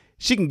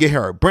can get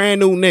her a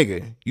brand new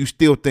nigga. You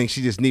still think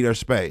she just need her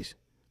space.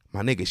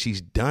 My nigga,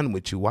 she's done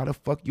with you. Why the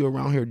fuck you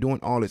around here doing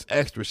all this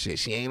extra shit?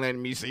 She ain't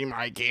letting me see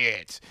my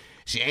kids.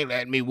 She ain't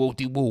letting me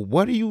woo-de-woo.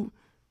 What are you?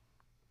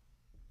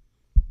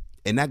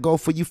 And that go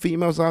for you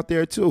females out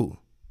there too.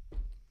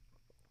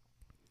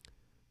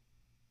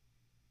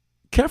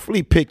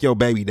 Carefully pick your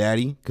baby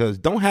daddy, because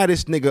don't have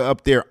this nigga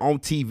up there on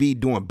TV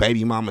doing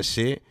baby mama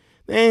shit.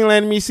 They ain't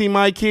letting me see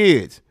my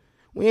kids.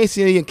 We ain't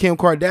seeing Kim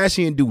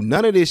Kardashian do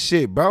none of this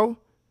shit, bro.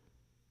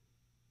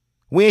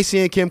 We ain't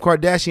seeing Kim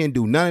Kardashian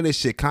do none of this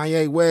shit.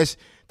 Kanye West,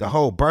 the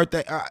whole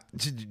birthday.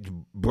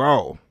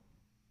 Bro.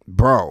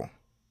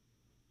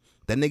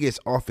 That nigga is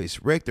off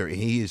his Richter and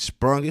he is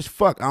sprung as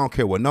fuck. I don't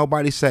care what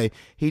nobody say.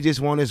 He just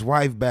want his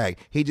wife back.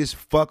 He just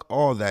fuck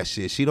all that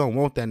shit. She don't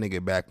want that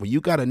nigga back. When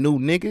you got a new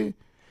nigga,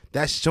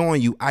 that's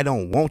showing you I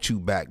don't want you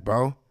back,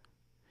 bro.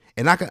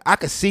 And I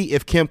could see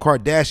if Kim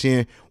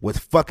Kardashian was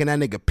fucking that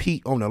nigga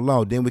Pete on the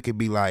low, then we could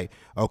be like,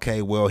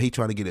 okay, well, he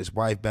trying to get his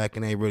wife back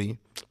and ain't really,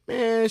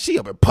 man, she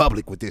up in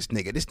public with this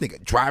nigga. This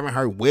nigga driving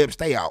her whips.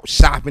 They out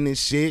shopping and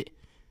shit.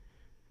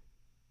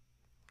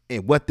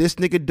 And what this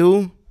nigga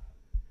do,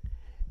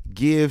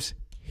 gives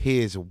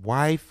his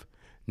wife,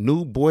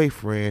 new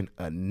boyfriend,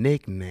 a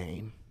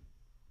nickname.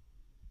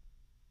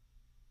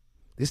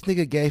 This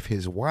nigga gave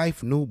his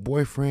wife, new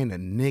boyfriend, a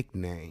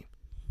nickname.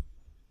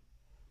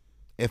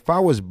 If I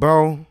was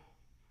bro,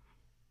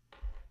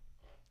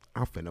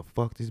 I'm finna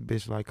fuck this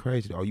bitch like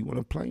crazy. Oh, you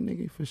wanna play,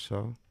 nigga? For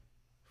sure.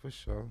 For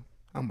sure.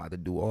 I'm about to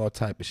do all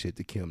type of shit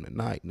to Kim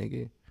tonight,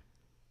 nigga.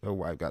 Your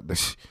wife got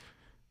this.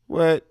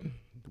 What?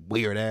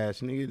 Weird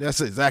ass nigga.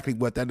 That's exactly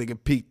what that nigga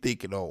Pete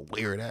thinking on.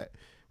 Weird ass.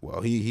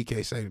 Well, he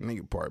can't say the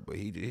nigga part, but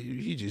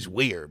he just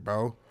weird,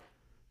 bro.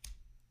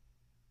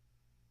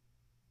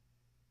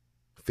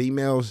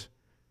 Females,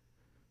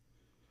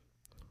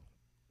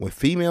 when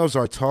females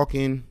are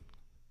talking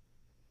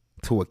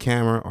to a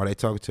camera or they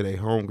talking to their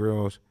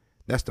homegirls,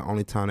 that's the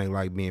only time they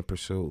like being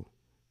pursued.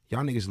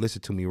 Y'all niggas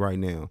listen to me right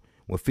now.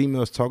 When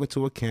females talking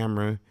to a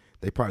camera,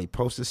 they probably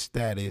post a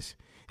status.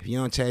 If you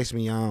don't chase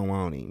me, I don't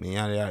want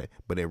him.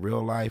 But in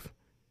real life,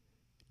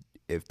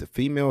 if the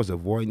female is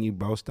avoiding you,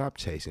 bro, stop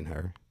chasing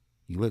her.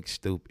 You look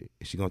stupid.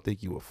 She gonna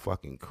think you a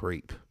fucking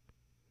creep.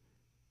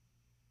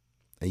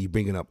 And you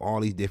bringing up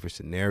all these different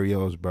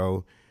scenarios,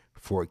 bro,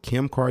 for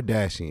Kim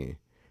Kardashian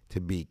to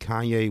be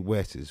Kanye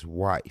West's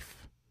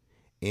wife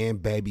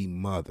and baby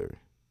mother.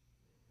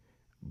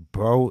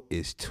 Bro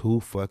is too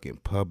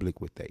fucking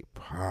public with they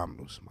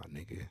problems, my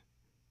nigga.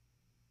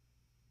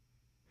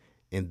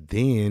 And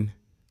then,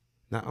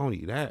 not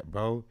only that,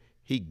 bro,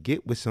 he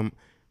get with some.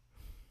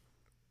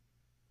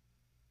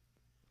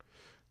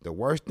 The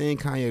worst thing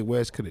Kanye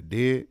West could have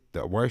did,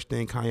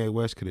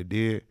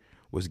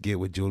 was get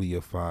with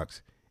Julia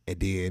Fox and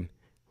then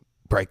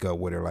break up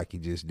with her like he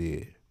just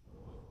did.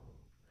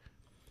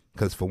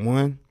 Because for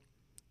one,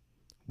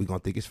 we gonna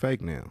think it's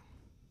fake now.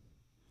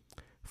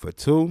 For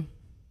two,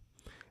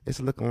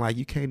 it's looking like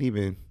you can't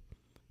even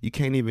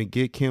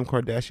get Kim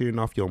Kardashian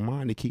off your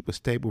mind to keep a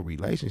stable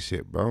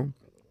relationship, bro.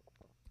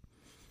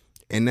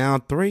 And now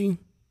three,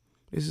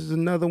 this is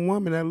another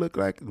woman that look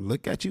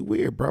at you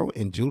weird, bro.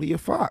 And Julia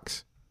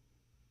Fox.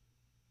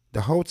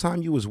 The whole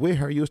time you was with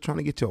her, you was trying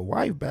to get your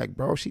wife back,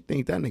 bro. She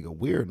think that nigga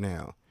weird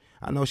now.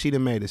 I know she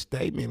done made a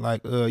statement like,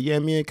 yeah,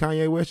 me and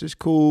Kanye West is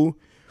cool.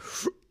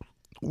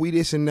 We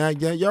this and that.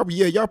 Yeah,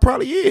 y'all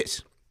probably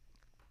is.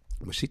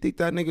 But she think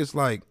that nigga's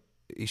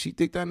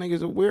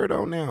a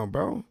weirdo now,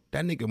 bro.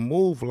 That nigga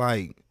move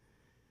like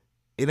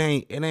it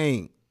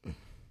ain't.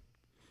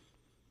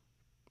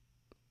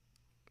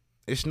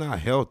 It's not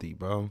healthy,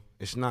 bro.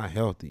 It's not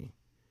healthy.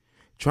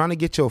 Trying to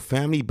get your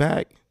family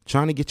back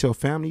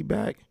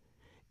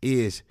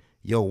is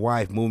your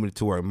wife moving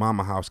to her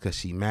mama house because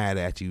she mad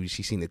at you.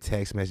 She seen the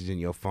text message in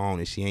your phone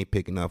and she ain't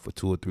picking up for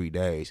 2 or 3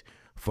 days.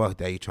 Fuck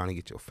that, you trying to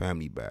get your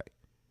family back.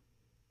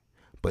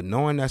 But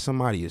knowing that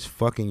somebody is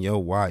fucking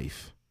your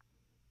wife,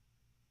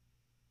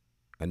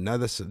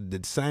 the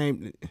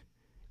same,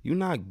 you're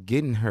not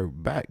getting her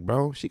back,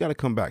 bro. She got to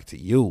come back to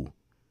you.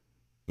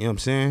 You know what I'm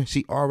saying?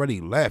 She already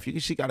left.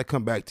 She got to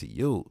come back to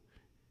you.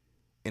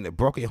 And a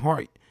broken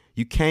heart,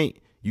 you can't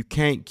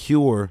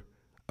cure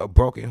a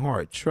broken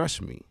heart.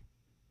 Trust me.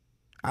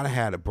 I done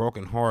had a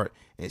broken heart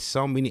in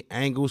so many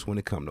angles when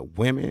it come to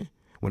women,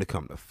 when it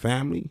come to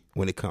family,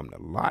 when it come to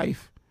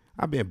life.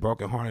 I've been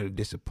broken hearted and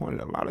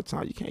disappointed. A lot of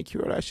times you can't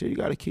cure that shit. You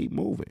got to keep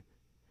moving.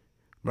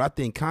 But I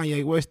think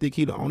Kanye West think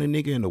he the only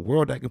nigga in the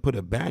world that can put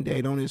a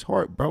Band-Aid on his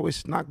heart, bro.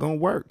 It's not going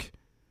to work.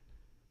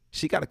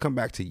 She got to come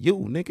back to you,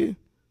 nigga.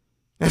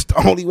 That's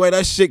the only way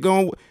that shit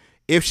going.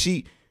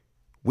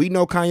 We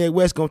know Kanye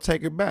West going to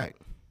take her back.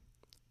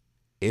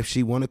 If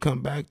she want to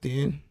come back,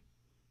 then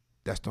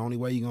that's the only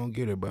way you going to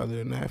get her. But other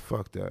than that,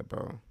 fuck that,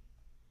 bro.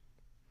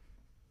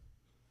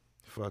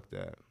 Fuck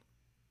that.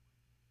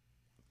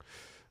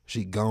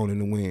 She gone in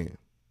the wind.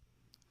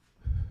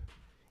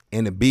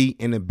 And to be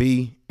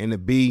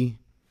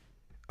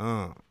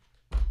a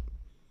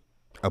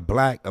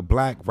black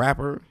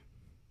rapper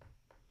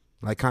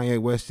like Kanye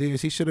West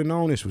is, he should have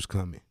known this was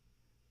coming.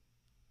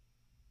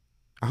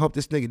 I hope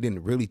this nigga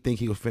didn't really think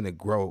he was finna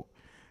grow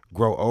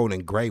old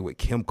and gray with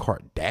Kim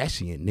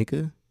Kardashian,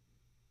 nigga.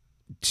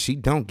 She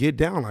don't get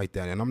down like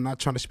that. And I'm not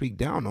trying to speak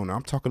down on her.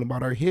 I'm talking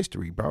about her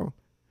history, bro.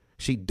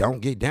 She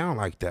don't get down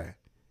like that.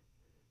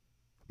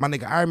 My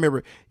nigga, I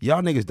remember,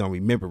 y'all niggas don't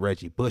remember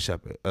Reggie Bush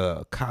up at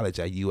college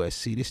at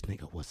USC. This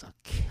nigga was a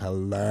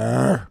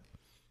killer.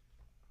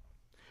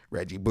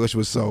 Reggie Bush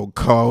was so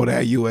cold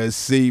at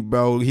USC,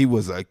 bro. He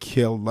was a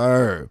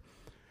killer.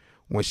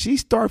 When she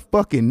start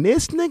fucking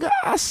this nigga,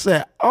 I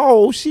said,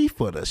 oh, she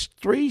for the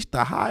streets,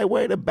 the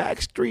highway, the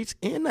back streets,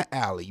 in the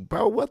alley,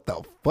 bro. What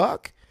the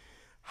fuck?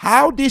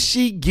 How did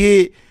she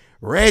get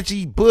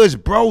Reggie Bush,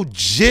 bro?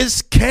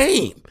 Just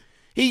came.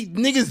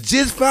 Niggas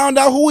just found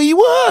out who he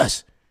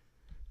was.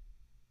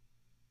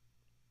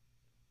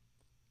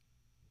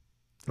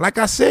 Like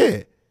I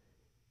said,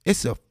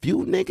 it's a few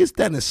niggas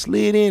that have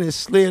slid in and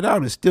slid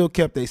out and still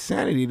kept their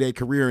sanity, their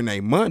career, and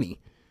their money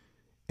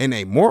and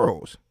their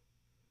morals.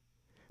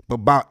 But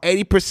about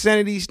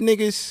 80% of these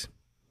niggas,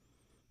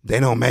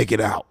 they don't make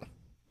it out.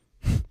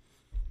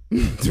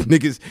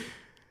 the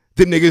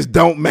niggas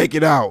don't make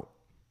it out.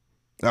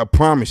 I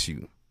promise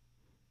you.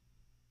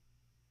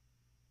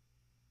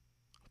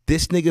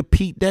 This nigga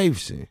Pete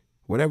Davidson,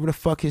 whatever the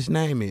fuck his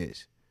name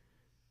is,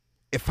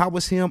 if I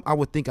was him, I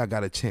would think I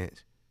got a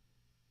chance.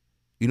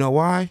 You know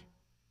why?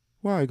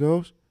 Why,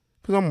 Ghost?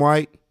 Because I'm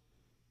white.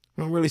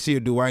 I don't really see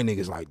her do white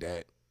niggas like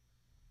that.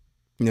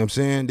 You know what I'm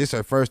saying? This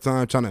her first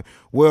time trying to,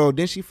 well,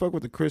 didn't she fuck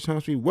with the Chris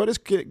Humphrey? What is,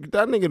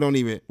 that nigga don't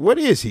even, what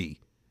is he?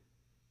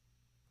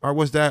 Or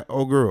was that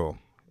old girl,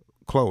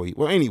 Chloe?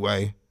 Well,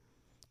 anyway,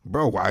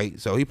 bro white,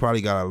 so he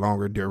probably got a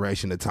longer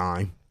duration of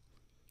time.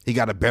 He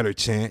got a better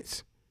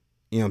chance.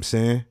 You know what I'm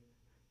saying?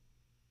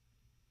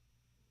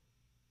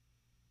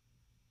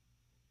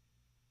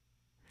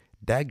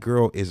 That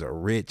girl is a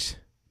rich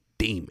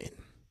demon.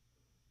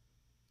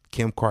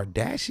 Kim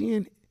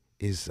Kardashian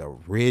is a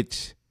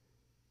rich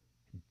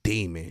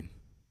demon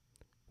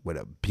with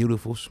a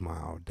beautiful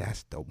smile.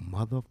 That's the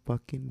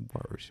motherfucking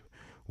worst.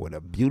 With a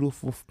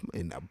beautiful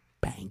and a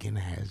banging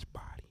ass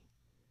body.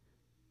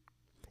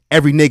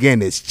 Every nigga in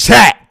this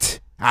chat,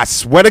 I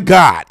swear to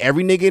God,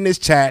 every nigga in this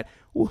chat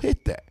will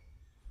hit that.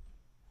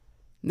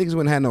 Niggas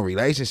wouldn't have no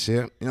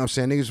relationship. You know what I'm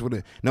saying? Niggas would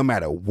have, no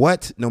matter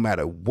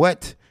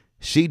what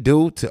she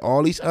do to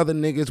all these other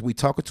niggas, we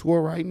talking to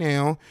her right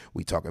now.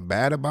 We talking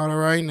bad about her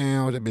right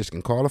now. That bitch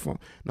can call her phone.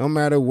 No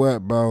matter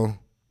what, bro.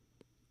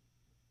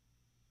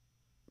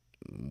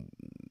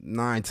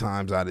 9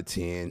 times out of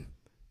 10.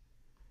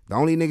 The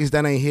only niggas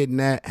that ain't hitting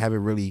that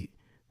haven't really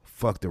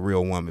fucked a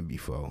real woman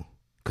before.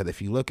 Because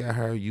if you look at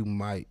her, you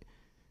might,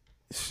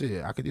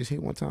 shit, I could just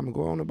hit one time and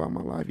go on about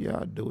my life. Yeah,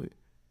 I'd do it.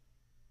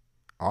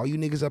 All you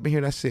niggas up in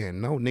here that's saying,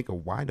 no, nigga,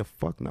 why the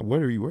fuck not?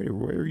 Where are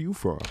you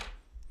from?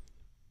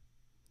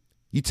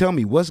 You tell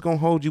me what's going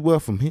to hold you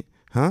up from him,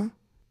 huh?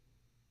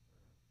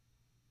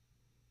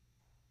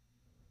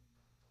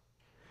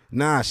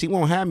 Nah, she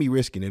won't have me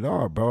risking it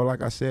all, bro.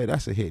 Like I said,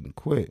 that's a hit and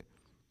quit.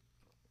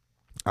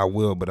 I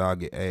will, but I'll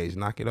get AIDS.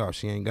 Knock it off.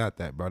 She ain't got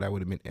that, bro. That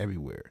would have been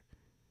everywhere.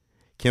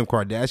 Kim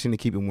Kardashian, to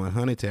keep it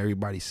 100, to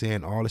everybody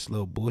saying all this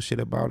little bullshit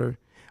about her,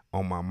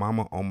 on my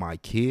mama, on my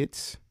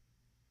kids.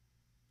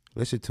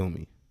 Listen to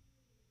me.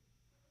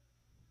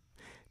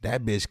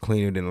 That bitch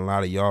cleaner than a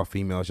lot of y'all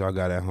females y'all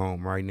got at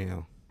home right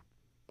now.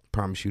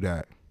 Promise you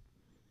that.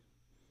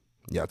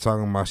 Y'all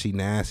talking about she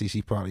nasty,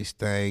 she probably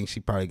stank, she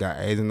probably got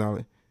AIDS and all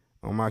that.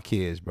 On my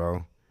kids,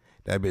 bro.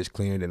 That bitch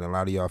cleaner than a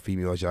lot of y'all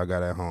females y'all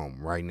got at home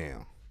right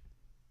now.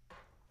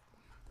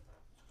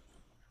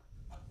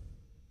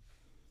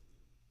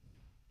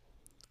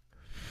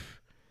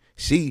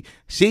 She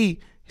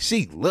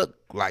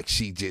looked like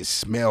she just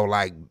smelled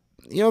like,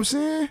 you know what I'm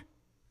saying?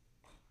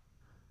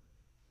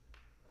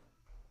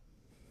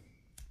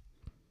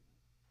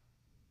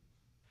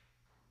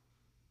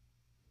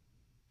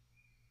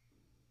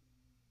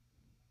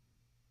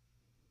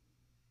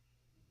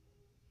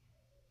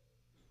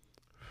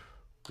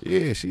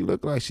 Yeah, she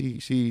looked like she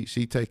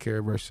take care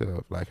of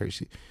herself. Like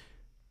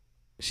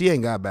she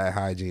ain't got bad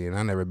hygiene.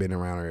 I never been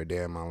around her a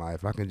day in my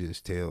life. I can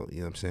just tell,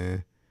 you know what I'm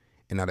saying?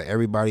 And out of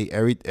everybody,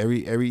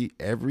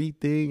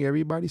 everything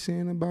everybody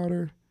saying about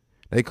her,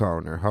 they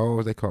calling her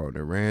hoes, they calling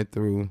her ran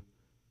through.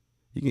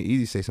 You can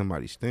easily say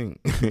somebody stink.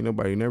 Ain't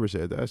nobody never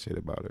said that shit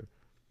about her.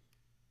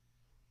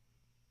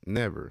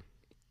 Never.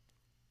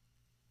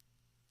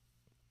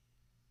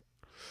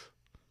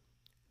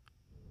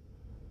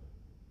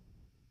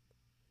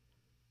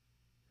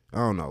 I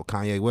don't know.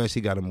 Kanye West,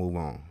 he got to move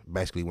on.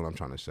 Basically what I'm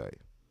trying to say.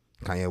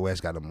 Kanye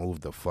West got to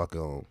move the fuck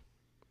on.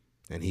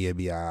 And he'll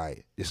be all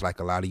right. Just like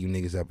a lot of you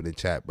niggas up in the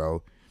chat,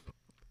 bro.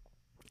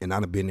 And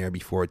I've been there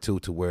before too,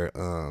 to where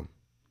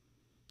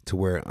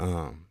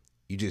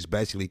you just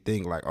basically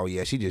think like, oh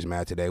yeah, she just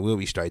mad today. We'll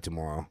be straight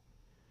tomorrow.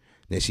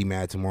 Then she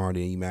mad tomorrow,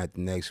 then you mad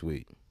the next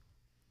week.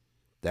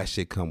 That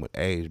shit come with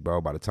age, bro.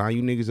 By the time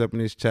you niggas up in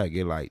this chat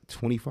get like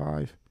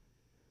 25,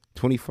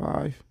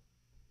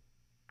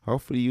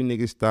 hopefully you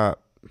niggas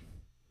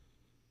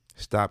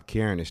stop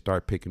caring and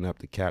start picking up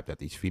the cap that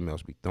these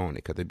females be throwing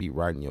it, because they be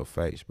right in your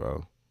face,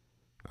 bro.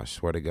 I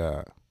swear to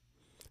God.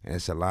 And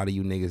it's a lot of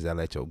you niggas that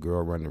let your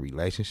girl run the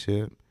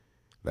relationship,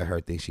 let her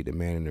think she the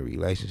man in the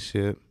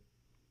relationship.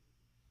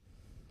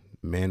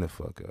 Man the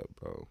fuck up,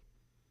 bro.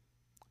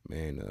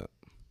 Man up.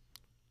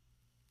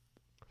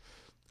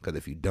 Because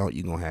if you don't,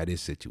 you going to have this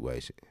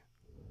situation.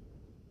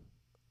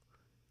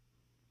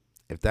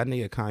 If that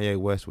nigga Kanye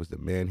West was the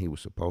man he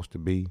was supposed to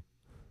be,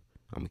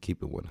 I'm going to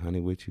keep it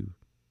 100 with you.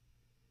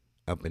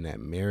 Up in that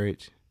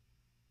marriage,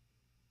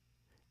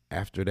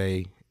 after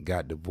they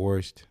got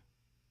divorced,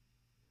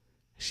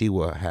 she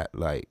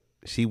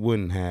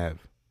wouldn't have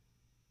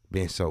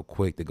been so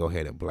quick to go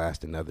ahead and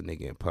blast another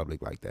nigga in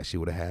public like that. She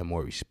would have had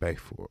more respect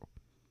for him.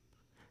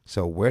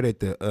 So where did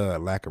the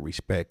lack of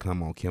respect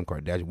come on Kim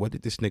Kardashian? What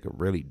did this nigga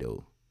really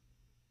do?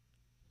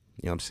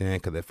 You know what I'm saying?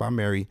 Because if I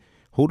marry,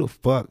 who the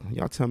fuck?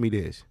 Y'all tell me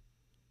this.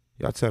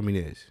 Rest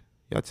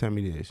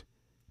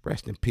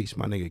in peace,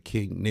 my nigga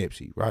King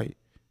Nipsey, right?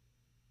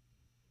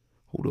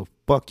 Who the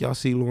fuck y'all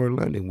see Lauren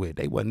London with?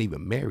 They wasn't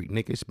even married,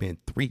 nigga. It's been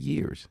 3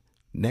 years.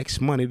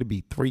 Next month it'll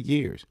be 3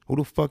 years. Who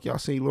the fuck y'all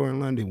see Lauren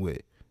London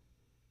with?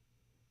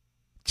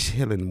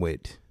 Chilling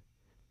with.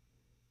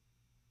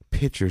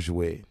 Pictures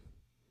with.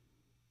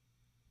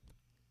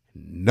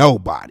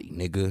 Nobody,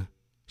 nigga.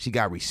 She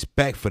got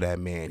respect for that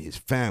man, his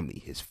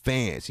family, his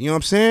fans. You know what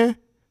I'm saying?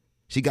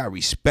 She got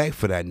respect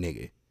for that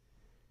nigga.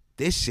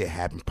 This shit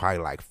happened probably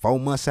like 4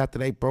 months after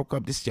they broke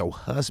up. This is your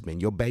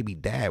husband, your baby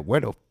dad.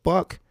 Where the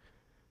fuck?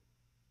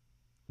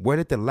 Where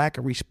did the lack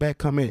of respect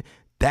come in?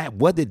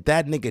 What did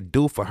that nigga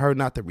do for her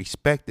not to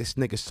respect this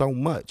nigga so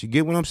much? You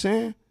get what I'm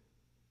saying?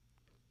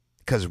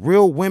 Because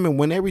real women,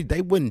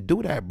 they wouldn't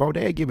do that, bro.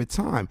 They'd give it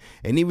time.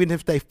 And even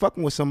if they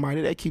fucking with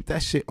somebody, they keep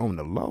that shit on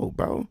the low,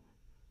 bro.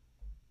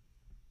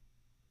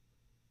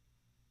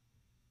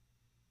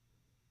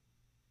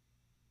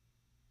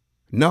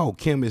 No,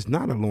 Kim is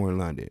not a Lauren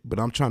London. But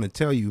I'm trying to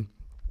tell you,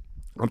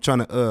 I'm trying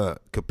to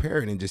compare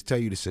it and just tell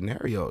you the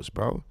scenarios,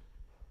 bro.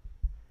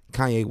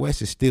 Kanye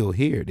West is still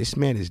here. This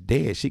man is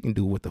dead. She can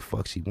do what the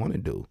fuck she want to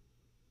do.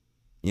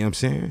 You know what I'm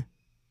saying?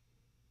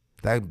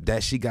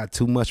 That she got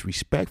too much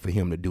respect for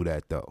him to do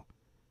that, though.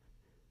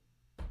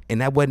 And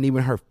that wasn't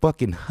even her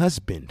fucking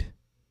husband.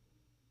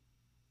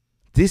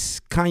 This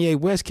Kanye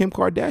West, Kim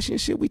Kardashian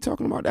shit we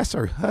talking about, that's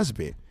her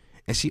husband.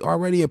 And she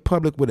already in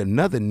public with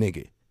another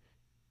nigga.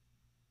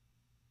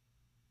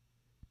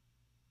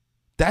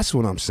 That's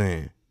what I'm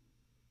saying.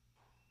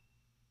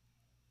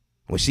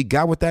 When she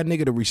got with that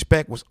nigga, the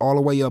respect was all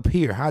the way up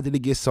here. How did it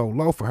get so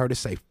low for her to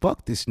say,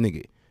 fuck this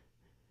nigga?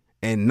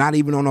 And not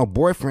even on no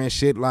boyfriend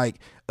shit like,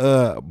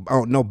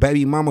 no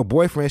baby mama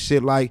boyfriend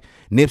shit like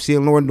Nipsey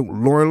and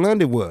Lauren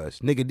London was.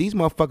 Nigga, these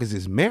motherfuckers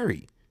is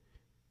married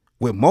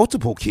with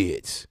multiple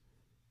kids.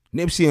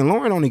 Nipsey and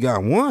Lauren only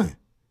got one.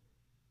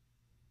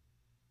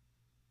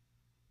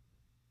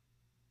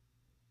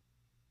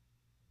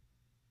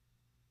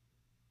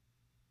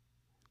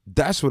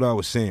 That's what I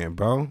was saying,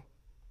 bro.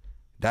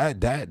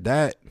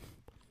 That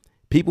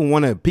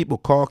people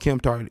call Kim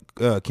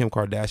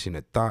Kardashian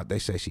a thought. They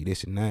say she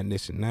this and that and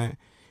this and that.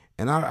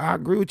 And I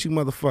agree with you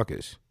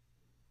motherfuckers.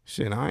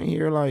 Shit, I ain't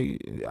here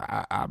like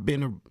I've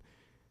been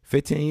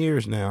 15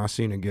 years now. I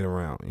seen her get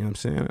around. You know what I'm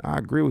saying? I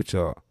agree with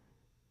y'all.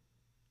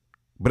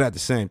 But at the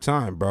same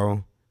time,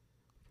 bro,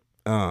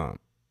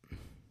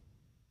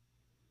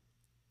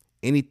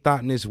 any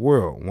thought in this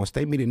world, once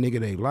they meet a nigga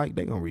they like,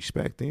 they gonna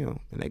respect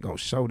them. And they gonna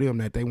show them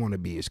that they wanna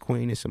be his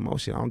queen and some more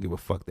shit. I don't give a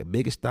fuck. The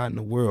biggest thought in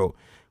the world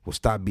will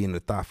stop being the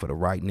thought for the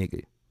right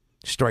nigga.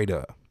 Straight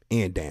up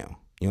and down.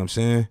 You know what I'm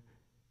saying?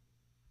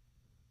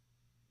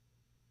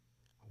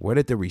 Where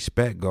did the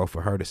respect go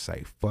for her to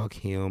say, fuck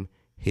him,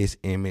 his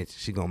image,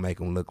 she gonna make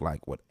him look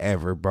like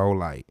whatever, bro?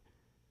 Like,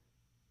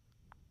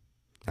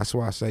 that's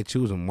why I say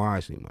choose him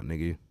wisely, my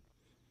nigga.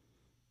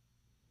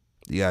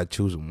 You gotta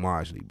choose him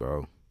wisely,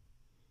 bro.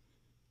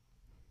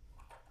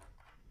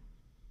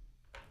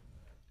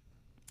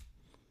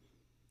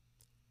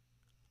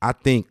 I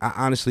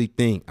honestly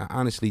think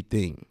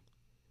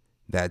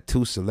that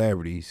two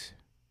celebrities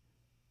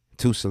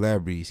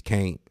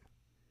can't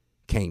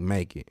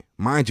make it.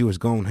 Mind you, it's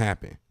gonna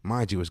happen.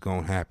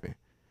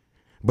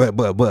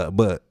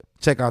 But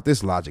check out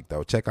this logic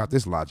though.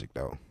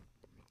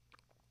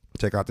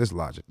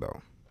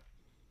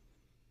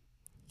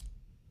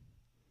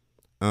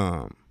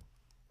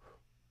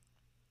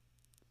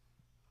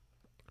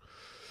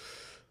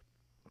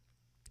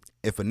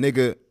 If a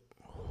nigga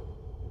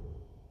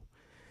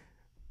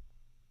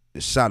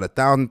shot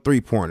 1,000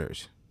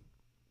 3-pointers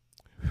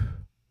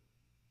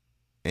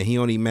and he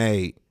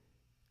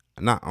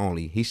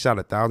shot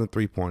 1,000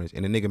 3-pointers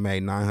and the nigga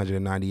made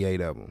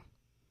 998 of them.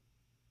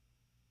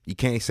 You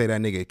can't say that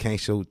nigga can't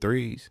shoot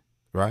threes,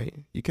 right?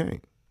 You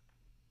can't.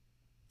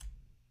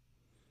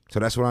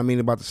 So that's what I mean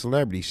about the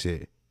celebrity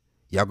shit.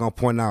 Y'all gonna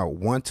point out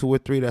 1, 2, or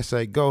 3 that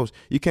say ghosts.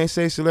 You can't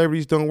say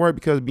celebrities don't work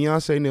because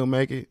Beyonce didn't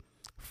make it.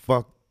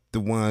 Fuck the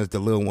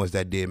little ones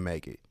that did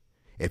make it.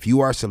 If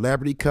you are a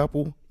celebrity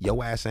couple,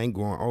 your ass ain't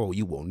going, oh,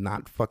 you will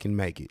not fucking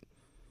make it.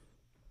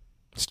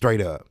 Straight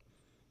up.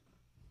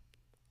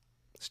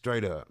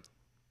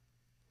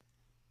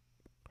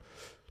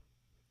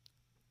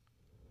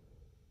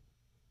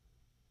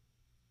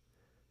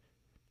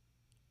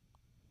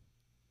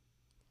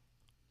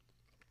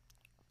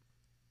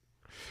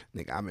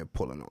 Nigga, I've been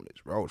pulling on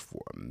this road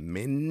for a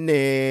minute.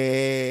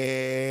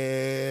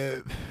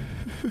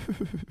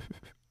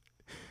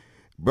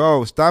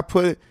 Bro, stop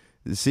putting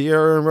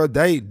Sierra and Russ,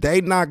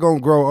 they not gonna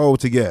grow old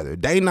together.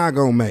 They not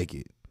gonna make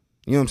it.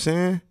 You know what I'm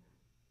saying?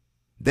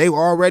 They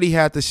already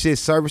had the shit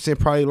servicing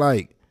probably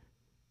like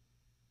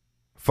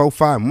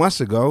 4-5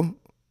 months ago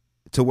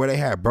to where they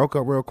had broke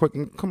up real quick.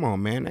 And come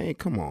on, man.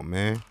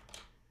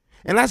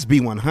 And let's be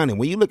 100.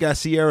 When you look at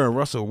Sierra and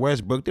Russell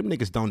Westbrook, them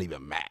niggas don't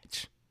even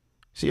match.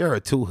 Sierra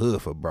too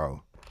hood for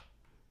bro.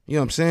 You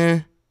know what I'm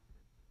saying?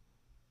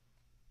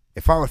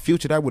 If I were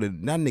Future, that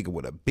nigga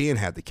would have been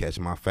had to catch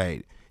my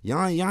fade.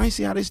 Y'all ain't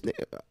see how this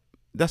nigga.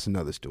 That's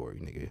another story,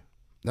 nigga.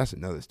 That's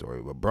another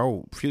story. But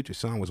bro, Future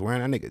son was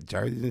wearing that nigga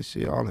jerseys and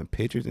shit, all in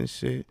pictures and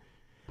shit.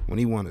 When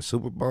he won the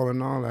Super Bowl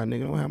and all that,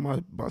 nigga, don't have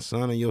my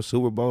son in your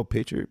Super Bowl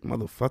picture,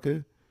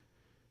 motherfucker.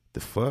 The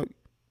fuck?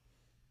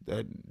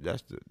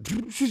 That's the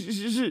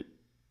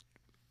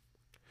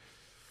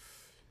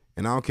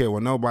And I don't care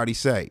what nobody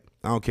say.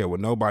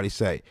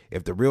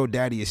 If the real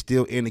daddy is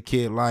still in the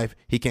kid life,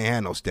 he can't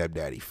have no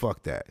stepdaddy.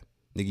 Fuck that.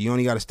 Nigga, you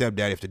only got a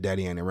stepdaddy if the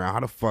daddy ain't around. How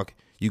the fuck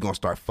you gonna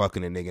start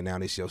fucking a nigga now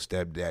this your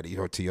stepdaddy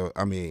or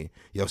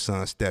your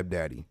son's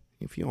stepdaddy?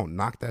 If you don't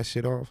knock that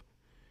shit off.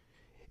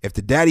 If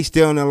the daddy's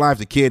still in their life,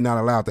 the kid not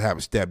allowed to have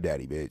a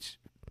stepdaddy, bitch.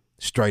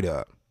 Straight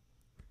up.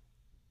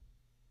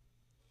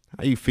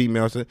 How you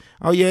females say,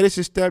 oh yeah, this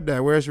is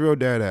stepdad. Where's real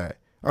dad at?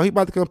 Oh, he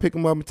about to come pick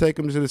him up and take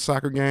him to the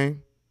soccer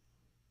game.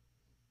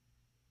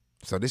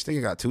 So this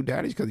nigga got two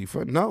daddies because he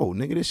fuck? No,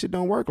 nigga, this shit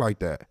don't work like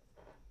that.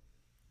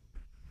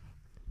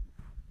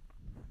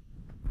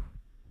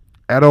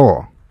 At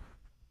all.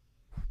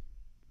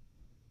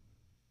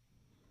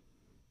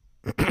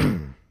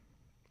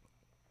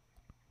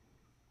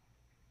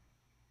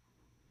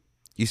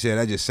 You said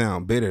that just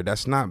sound bitter.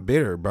 That's not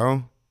bitter,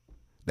 bro.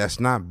 That's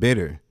not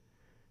bitter.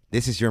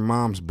 This is your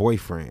mom's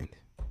boyfriend.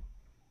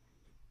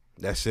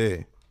 That's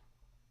it.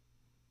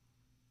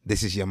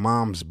 This is your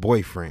mom's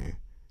boyfriend.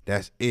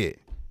 That's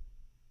it.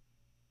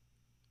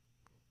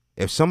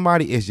 If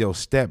somebody is your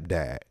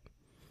stepdad,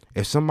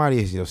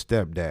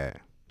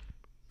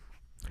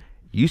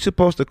 you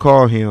supposed to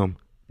call him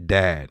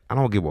dad. I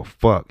don't give a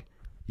fuck.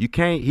 He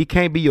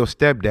can't be your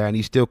stepdad and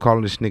he's still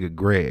calling this nigga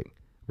Greg,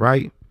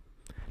 right?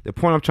 The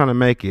point I'm trying to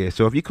make is,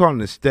 so if you calling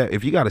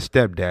if you got a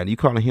stepdad, you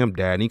calling him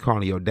dad, and you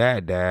calling your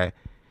dad,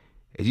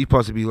 is you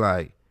supposed to be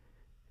like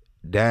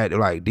dad,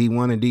 like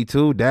D1 and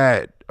D2,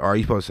 dad, or are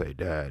you supposed to say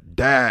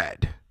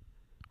dad,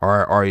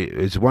 or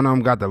is one of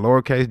them got the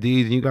lowercase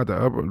D's and you got the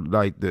upper,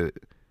 like the?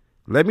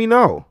 Let me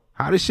know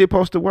how this shit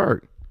supposed to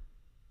work.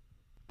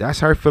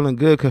 That's her feeling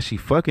good because she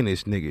fucking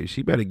this nigga.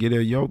 She better get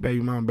her, yo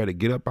baby mom better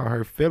get up out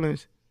her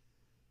feelings.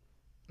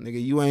 Nigga,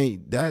 you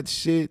ain't that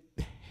shit.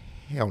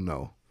 Hell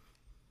no.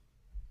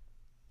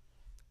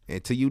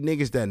 And to you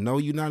niggas that know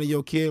you not in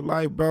your kid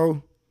life,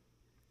 bro,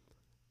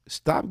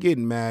 stop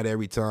getting mad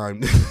every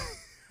time.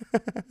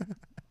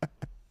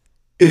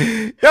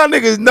 Y'all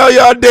niggas know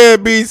y'all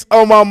deadbeats.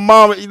 Oh, my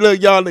mama.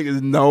 Look, y'all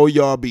niggas know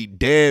y'all be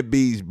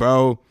deadbeats,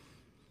 bro.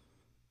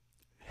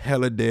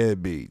 Hella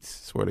deadbeats.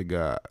 Swear to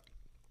God.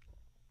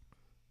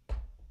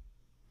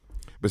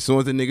 But as soon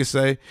as the niggas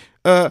say,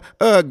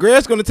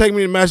 Greg's gonna take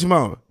me to Magic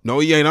Mountain. No,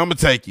 he ain't. I'm gonna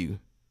take you.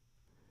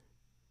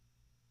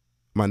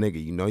 My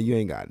nigga, you know you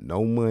ain't got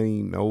no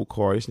money, no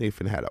car. This nigga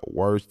finna have the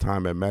worst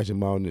time at Magic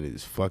Mountain in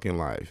his fucking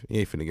life. He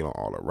ain't finna get on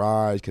all the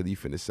rides because he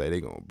finna say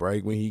they gonna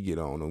break when he get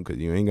on them because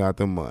you ain't got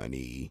the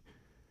money.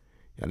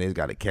 Y'all niggas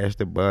gotta catch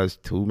the bus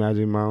to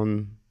Magic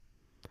Mountain.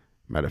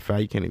 Matter of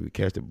fact, you can't even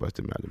catch the bus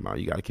to Magic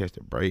Mountain. You gotta catch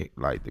the break,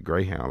 like the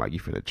Greyhound, like you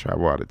finna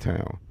travel out of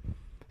town.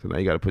 So now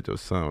you gotta put your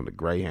son on the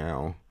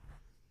Greyhound.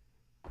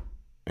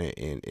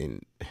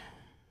 And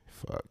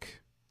fuck.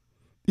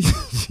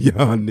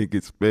 Y'all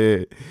niggas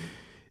bad.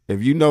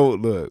 If you know,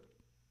 look,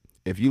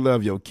 if you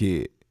love your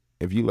kid,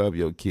 and you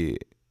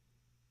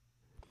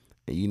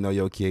know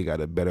your kid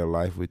got a better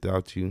life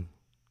without you,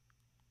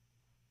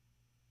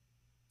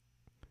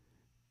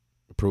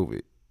 prove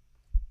it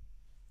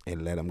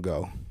and let him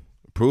go.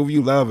 Prove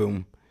you love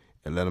him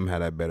and let him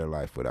have that better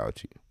life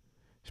without you.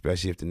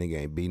 Especially if the nigga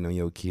ain't beating on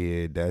your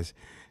kid. That's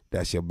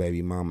your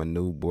baby mama,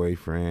 new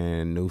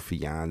boyfriend, new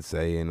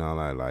fiance, and all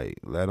that. Like,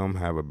 let them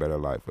have a better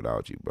life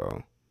without you,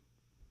 bro.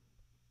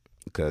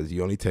 Because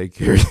you only take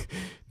care,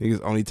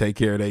 niggas only take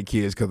care of their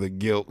kids because of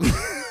guilt.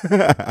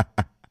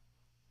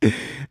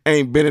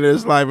 Ain't been in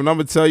this life. And I'm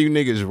going to tell you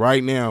niggas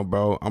right now,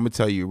 bro. I'm going to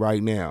tell you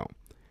right now.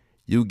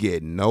 You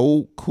get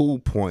no cool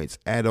points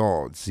at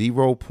all.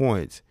 0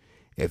 points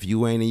if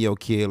you ain't in your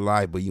kid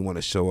life, but you want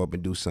to show up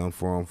and do something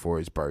for him for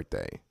his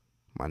birthday.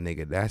 My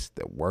nigga, that's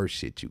the worst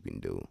shit you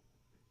can do.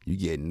 You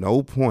get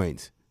no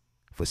points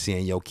for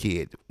seeing your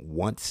kid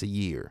once a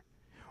year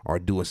or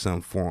doing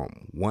something for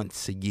him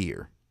once a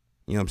year.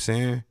 You know what I'm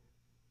saying?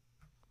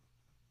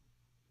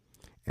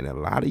 And a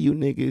lot of you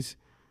niggas,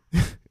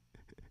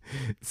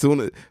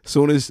 soon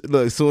as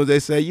they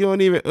say you don't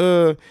even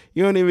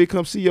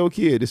come see your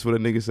kid, this is what a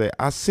nigga say.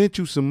 I sent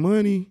you some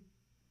money.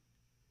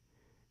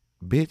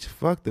 Bitch,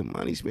 fuck the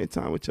money. Spend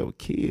time with your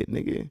kid,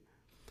 nigga.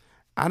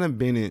 I done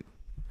been in.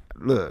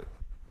 Look,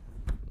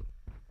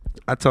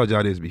 I told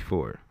y'all this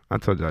before.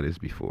 If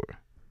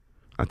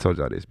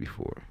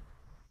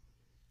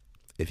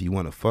you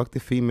want to fuck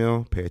the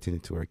female, pay attention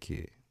to her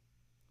kid.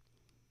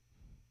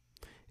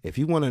 If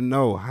you want to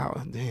know how,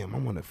 damn, I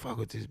want to fuck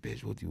with this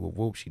bitch.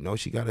 Whoop, she know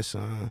she got a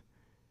son.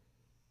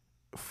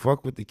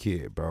 Fuck with the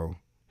kid, bro.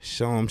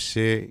 Show him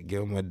shit.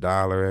 Give him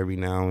 $1 every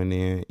now and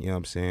then. You know what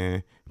I'm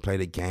saying? Play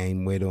the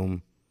game with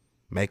him.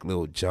 Make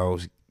little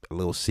jokes. A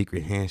little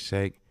secret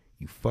handshake.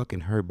 You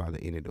fucking her by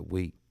the end of the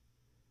week.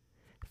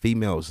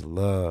 Females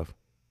love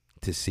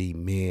to see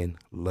men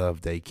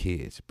love their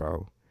kids,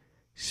 bro.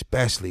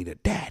 Especially the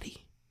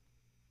daddy.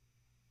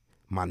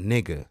 My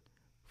nigga.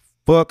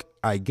 Fuck,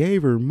 I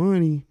gave her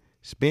money.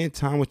 Spend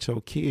time with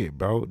your kid,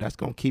 bro. That's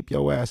going to keep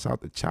your ass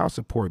out the child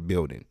support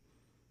building.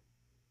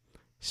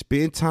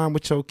 Spend time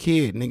with your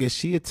kid, nigga.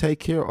 She'll take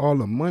care of all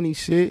the money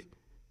shit.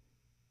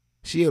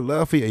 She'll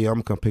love for you. Yeah, I'm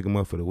going to come pick him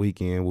up for the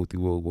weekend.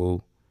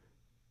 Woo.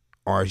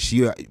 Or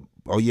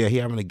oh yeah, he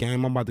having a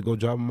game. I'm about to go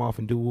drop him off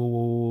and do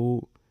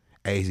woo.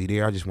 Hey, is he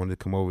there? I just wanted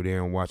to come over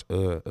there and watch what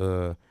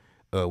you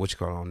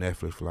call it on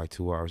Netflix for like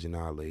 2 hours and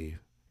I'll leave.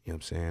 You know what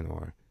I'm saying?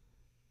 Or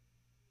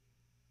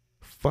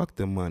Fuck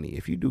the money.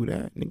 If you do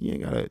that, nigga, you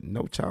ain't got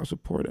no child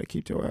support. That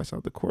keep your ass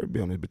out the court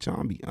building. But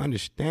y'all be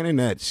understanding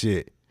that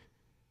shit.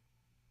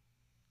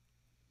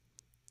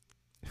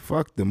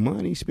 Fuck the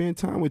money. Spend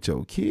time with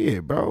your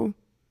kid, bro.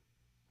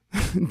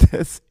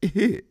 That's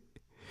it.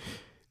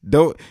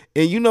 Don't.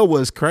 And you know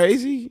what's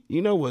crazy?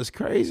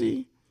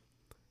 Niggas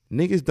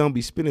don't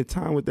be spending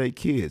time with their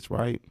kids,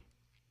 right?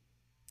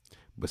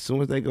 But as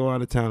soon as they go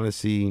out of town to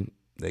see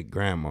their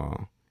grandma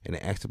and they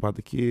ask about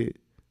the kid,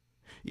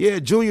 yeah,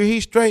 Junior,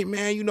 he's straight,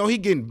 man. You know, he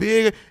getting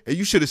big. And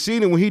you should have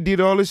seen him when he did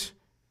all this.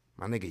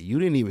 My nigga, you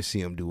didn't even see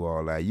him do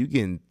all that. You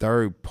getting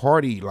third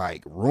party,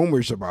 like,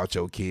 rumors about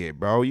your kid,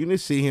 bro. You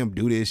didn't see him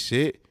do this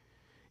shit.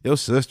 Your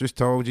sisters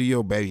told you.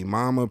 Your baby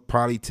mama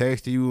probably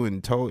texted you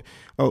and told,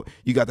 oh,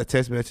 you got the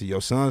text message.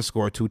 Your son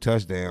scored 2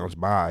 touchdowns.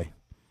 Bye.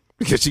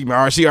 Because she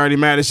already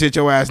mad as shit.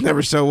 Your ass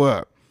never show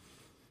up.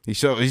 He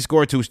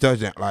scored 2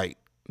 touchdowns. Like,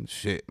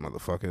 shit,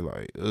 motherfucker.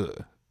 Like,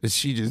 ugh.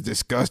 She just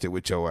disgusted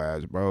with your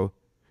ass, bro.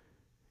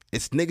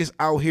 It's niggas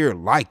out here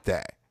like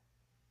that.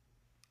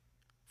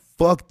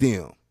 Fuck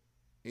them.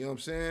 You know what I'm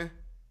saying?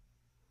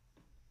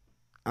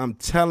 I'm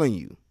telling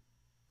you.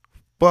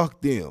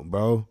 Fuck them,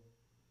 bro.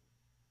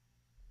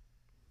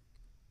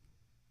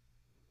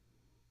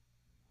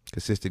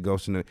 Consistent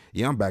ghosting.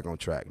 Yeah, I'm back on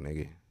track,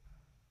 nigga.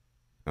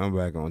 I'm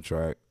back on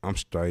track. I'm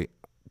straight.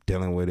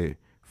 Dealing with it.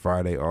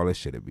 Friday, all this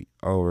shit'll be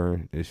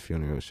over. This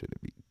funeral shit'll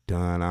be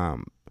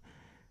done.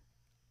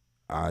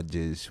 I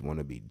just want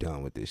to be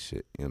done with this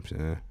shit. You know what I'm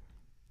saying?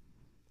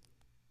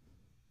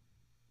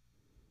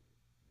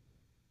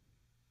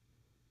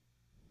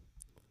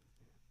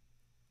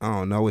 I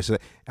don't know.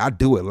 I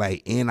do it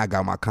late, and I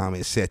got my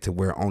comments set to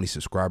where only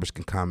subscribers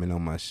can comment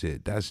on my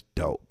shit. That's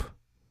dope.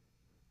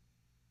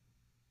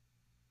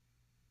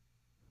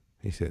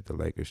 He said the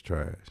Lakers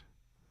trash.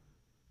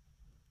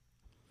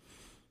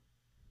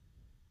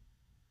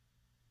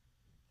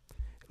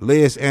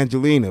 Liz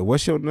Angelina,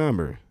 what's your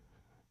number?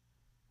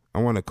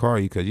 I want to call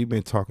you because you've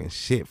been talking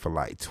shit for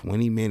like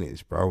 20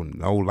 minutes, bro.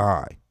 No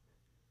lie.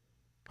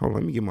 Hold on,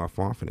 let me get my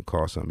phone. I'm finna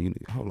call something.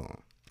 Hold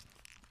on.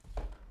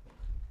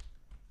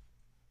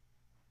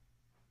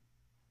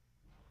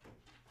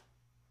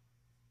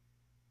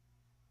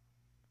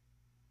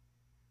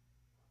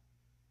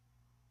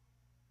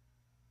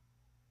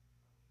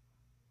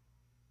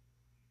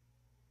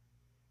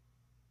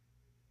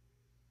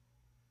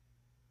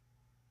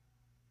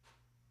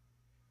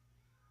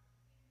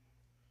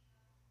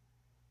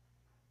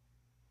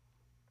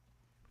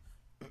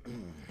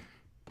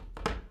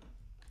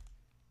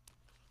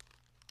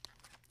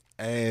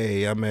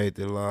 Hey, I made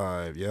the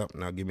live. Yep.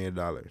 Now give me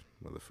 $1,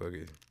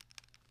 motherfucker.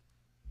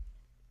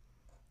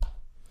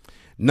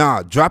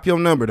 Nah, drop your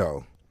number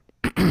though.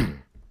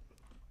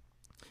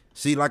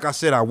 See, like I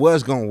said, I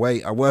was gonna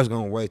wait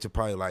to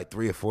probably like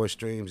 3 or 4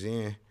 streams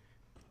in.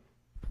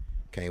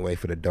 Can't wait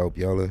for the Dope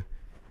Yola.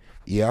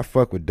 Yeah, I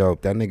fuck with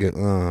Dope. That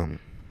nigga,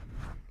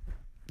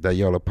 that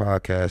Yola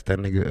podcast, that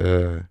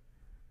nigga,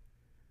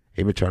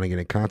 he been trying to get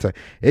in contact.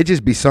 It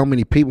just be so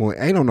many people.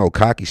 Ain't no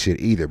cocky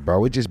shit either,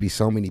 bro. It just be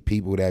so many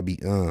people that be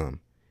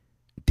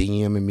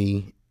DMing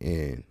me,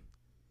 and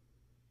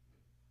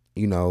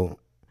you know,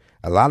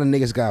 a lot of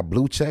niggas got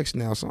blue checks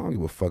now, so I don't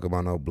give a fuck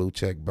about no blue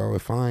check, bro.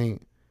 If you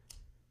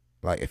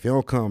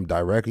don't come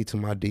directly to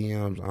my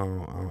DMs, I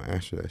don't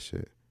answer that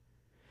shit.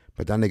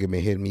 But that nigga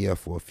been hitting me up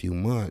for a few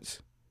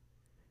months.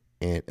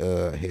 And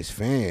his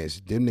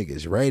fans, them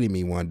niggas rated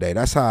me one day.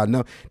 That's how I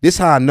know. This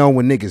how I know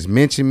when niggas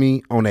mention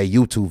me on their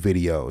YouTube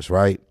videos,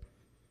 right?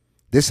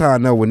 This how I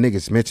know when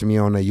niggas mention me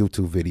on their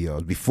YouTube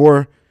videos.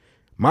 Before,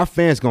 my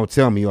fans gonna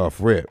tell me off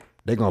rip.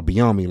 They gonna be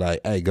on me like,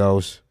 hey,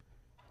 Ghost,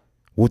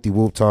 whoopty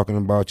whoop talking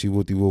about you,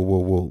 whoopty whoop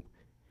whoop whoop.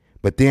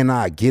 But then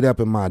I get up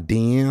in my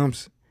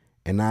DMs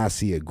and I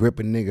see a grip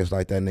of niggas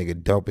like that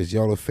nigga Dope as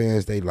Yola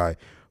fans. They like,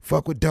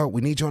 fuck with Dope. We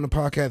need you on the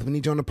podcast. We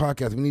need you on the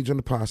podcast. We need you on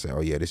the podcast.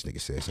 Oh, yeah, this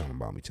nigga said something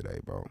about me today,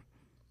 bro.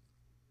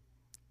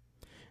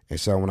 And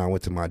so when I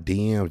went to my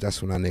DMs,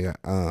 that's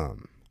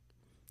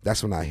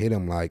when I hit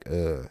him like,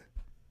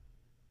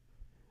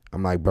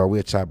 I'm like, bro,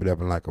 we'll chop it up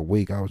in like a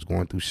week. I was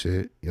going through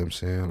shit. You know what I'm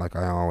saying? Like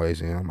I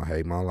always am. I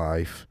hate my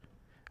life.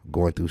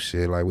 Going through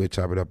shit. Like, we'll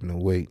chop it up in a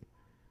week.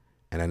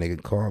 And that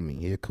nigga called me.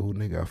 He a cool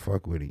nigga. I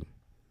fuck with him.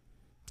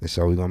 And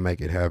so we gonna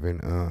make it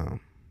happen.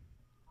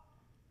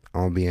 I'm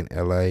gonna be in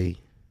LA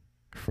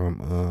from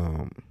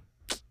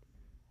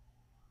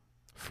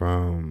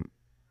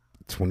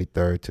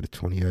 23rd to the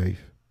 28th.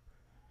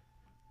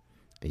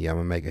 And yeah, I'm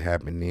gonna make it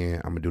happen then.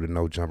 I'm gonna do the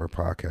No Jumper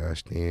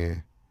podcast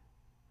then.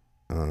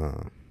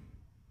 I'm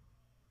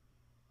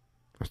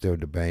still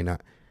debating. I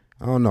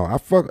don't know. I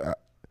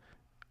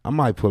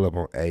might pull up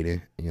on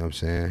Aiden. You know what I'm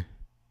saying?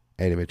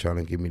 Aiden been trying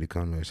to get me to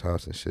come to his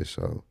house and shit.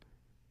 So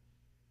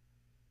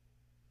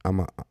I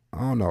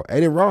don't know.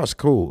 Aiden Ross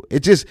cool.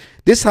 It just,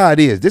 this how it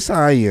is. This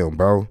how I am,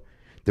 bro.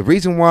 The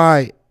reason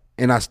why,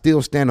 and I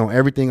still stand on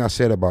everything I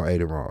said about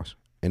Aiden Ross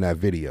in that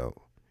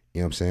video.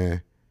 You know what I'm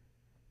saying?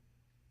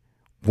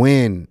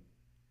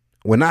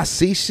 When I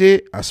see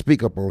shit, I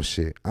speak up on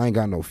shit. I ain't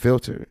got no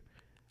filter.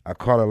 I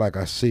call it like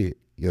I see it.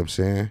 You know what I'm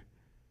saying?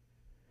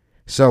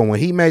 So when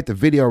he made the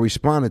video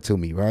responding to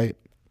me, right?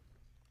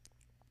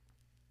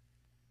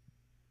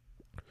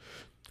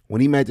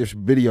 When he made this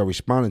video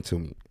responding to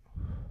me,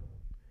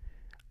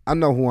 I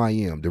know who I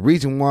am. The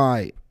reason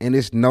why, and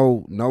it's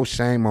no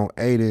shame on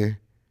Adin,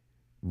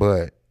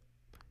 but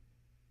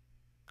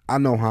I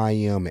know how I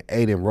am, and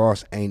Adin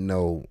Ross ain't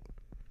no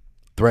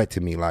threat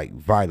to me, like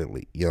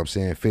violently, you know what I'm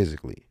saying,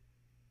 physically.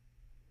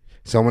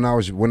 So when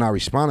I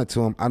responded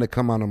to him, I didn't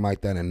come on him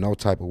like that in no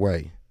type of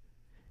way.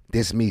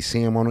 This me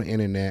seeing him on the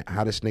internet,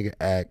 how this nigga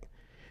act,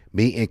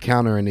 me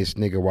encountering this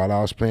nigga while I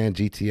was playing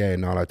GTA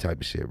and all that type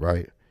of shit,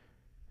 right?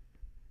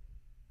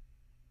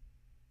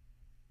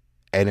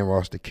 Adin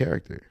Ross the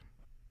character.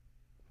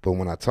 But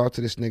when I talked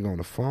to this nigga on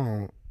the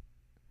phone,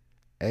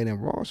 Adin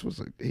Ross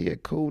he a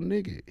cool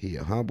nigga. He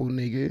a humble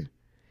nigga.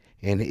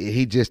 And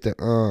he just I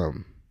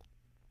don't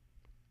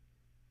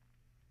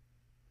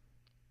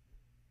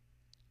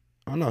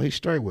know, he's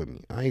straight with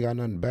me. I ain't got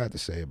nothing bad to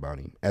say about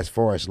him. As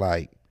far as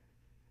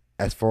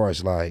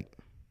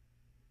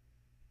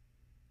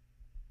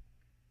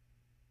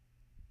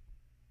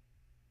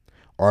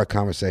our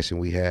conversation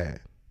we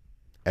had.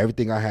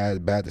 Everything I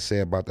had bad to say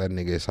about that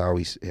nigga is how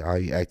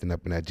he acting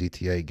up in that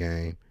GTA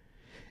game.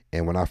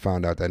 And when I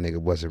found out that nigga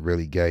wasn't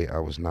really gay, I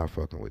was not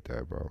fucking with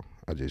that, bro.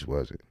 I just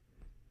wasn't.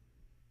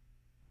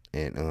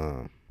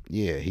 And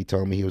yeah, he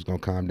told me he was gonna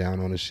calm down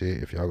on the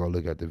shit if y'all go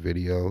look at the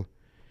video.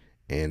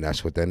 And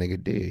that's what that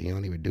nigga did. He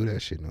don't even do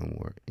that shit no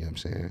more. You know what I'm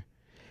saying?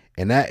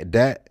 And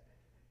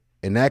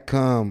that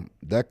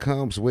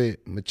comes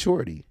with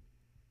maturity.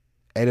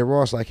 Adin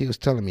Ross, like he was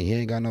telling me, he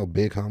ain't got no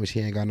big homies, he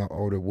ain't got no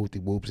older whoopty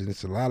whoops, and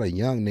it's a lot of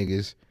young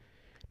niggas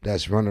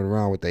that's running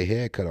around with their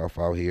head cut off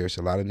out here. It's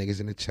a lot of niggas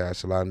in the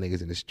chats, a lot of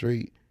niggas in the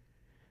street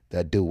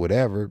that do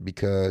whatever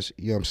because,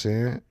 you know what I'm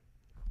saying,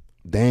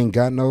 they ain't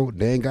got no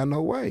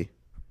way.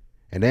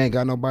 And they ain't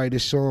got nobody to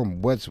show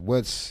them what's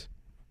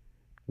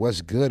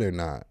good or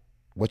not,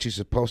 what you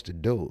supposed to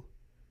do.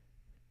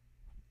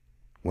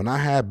 When I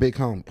had big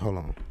home, hold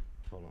on.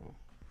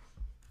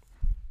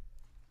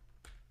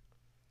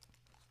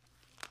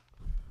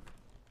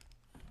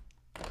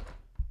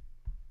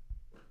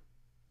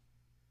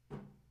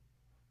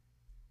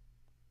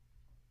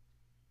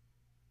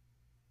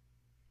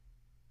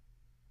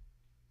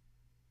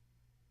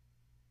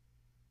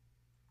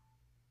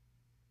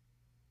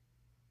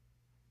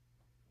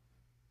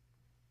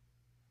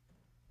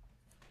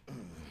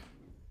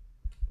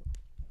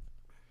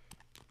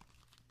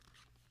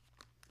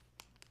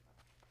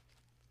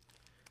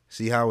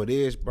 See how it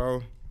is,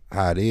 bro?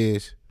 How it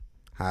is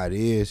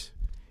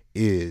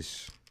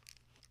is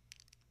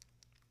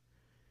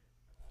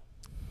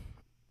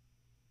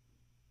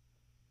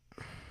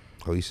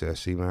oh, you said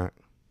C-Mac?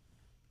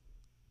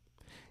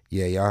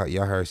 Yeah,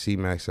 y'all heard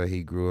C-Mac say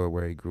he grew up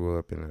where he grew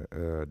up in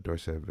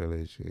Dorset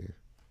Village.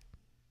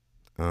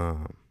 Yeah.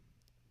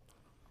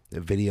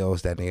 The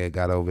videos that nigga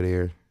got over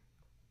there.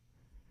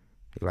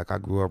 Like, I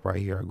grew up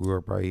right here.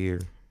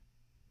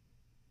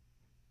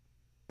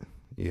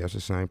 Yeah, it's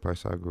the same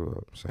place I grew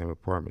up, same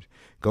apartments.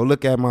 Go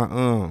look at my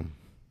I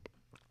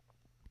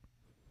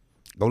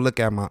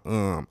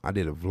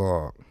did a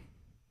vlog.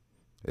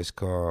 It's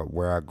called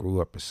Where I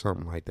Grew Up or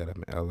something like that.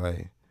 I'm in LA.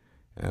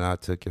 And I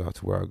took y'all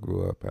to where I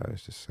grew up at.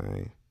 It's the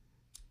same.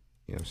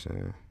 You know what I'm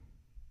saying?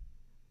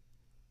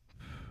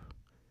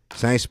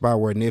 Same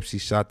spot where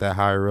Nipsey shot that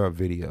Higher Up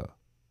video.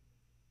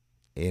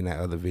 And that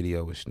other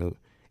video with Snoop.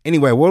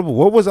 Anyway,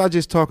 what was I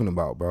just talking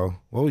about, bro?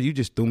 You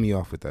just threw me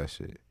off with that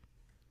shit.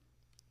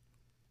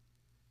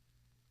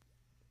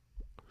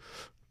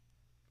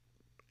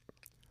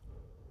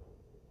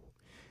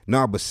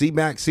 No, but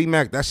C-Mac,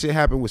 that shit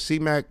happened with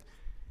C-Mac.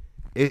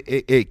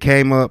 It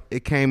came up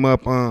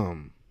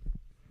on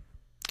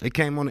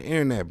the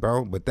internet,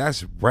 bro. But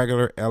that's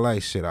regular LA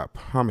shit, I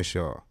promise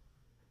y'all.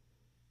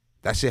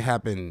 That shit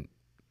happened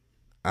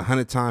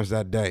 100 times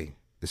that day,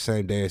 the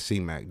same day as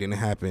C-Mac. Didn't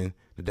happen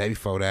the day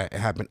before that. It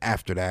happened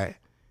after that.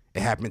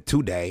 It happened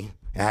today.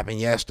 It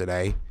happened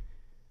yesterday.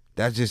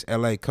 That's just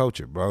LA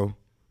culture, bro.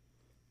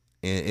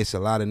 And it's a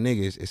lot of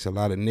niggas.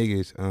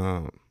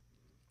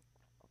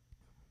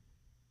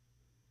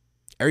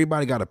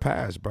 Everybody got a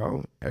pass,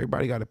 bro.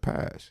 Everybody got a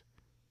pass.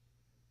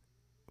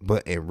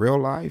 But in real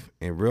life,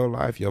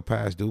 your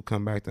past do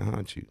come back to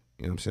haunt you.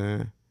 You know what I'm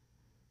saying?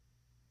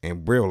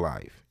 In real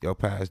life, your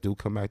past do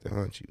come back to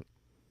haunt you.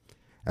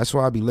 That's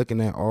why I be looking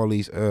at all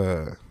these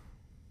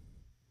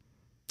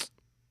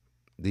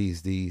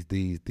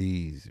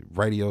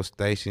radio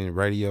station,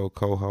 radio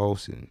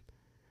co-hosts and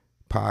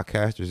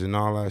podcasters and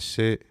all that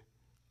shit.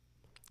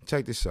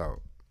 Check this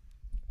out.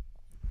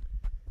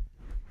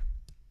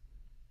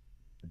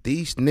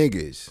 These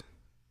niggas,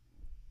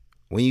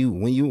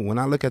 when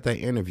I look at their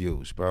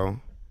interviews,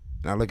 bro,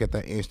 and I look at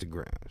their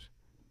Instagrams,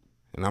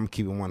 and I'm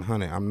keeping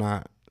 100, I'm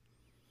not,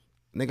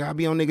 nigga, I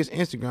be on niggas'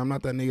 Instagram. I'm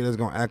not that nigga that's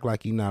gonna act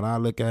like you not. I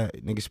look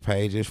at niggas'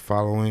 pages,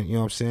 following, you know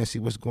what I'm saying, see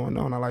what's going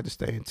on. I like to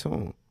stay in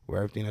tune with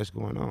everything that's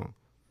going on.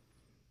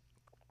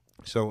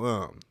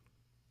 So,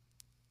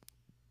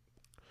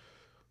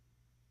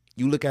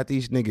 you look at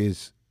these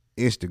niggas'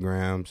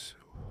 Instagrams,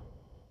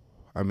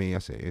 I mean, I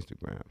say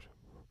Instagrams.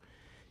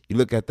 You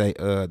look at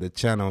the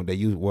channel they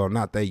use. Well,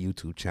 not their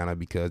YouTube channel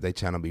because they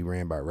channel be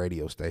ran by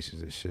radio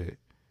stations and shit.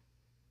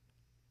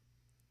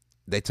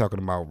 They talking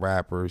about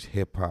rappers,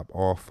 hip hop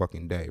all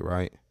fucking day,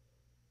 right?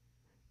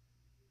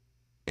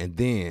 And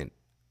then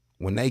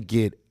when they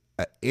get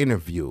an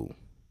interview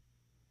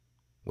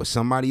with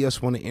somebody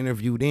else want to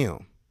interview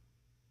them,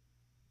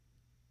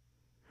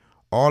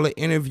 all the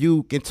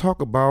interview can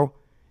talk about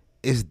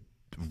is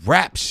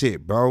rap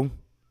shit, bro,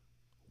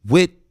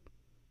 with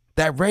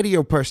that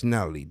radio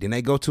personality. Then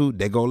they go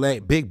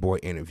let Big Boy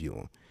interview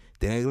him.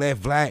 Then they let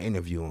Vlad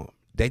interview him.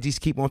 They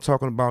just keep on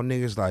talking about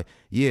niggas like,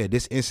 yeah,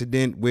 this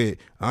incident with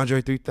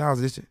Andre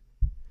 3000.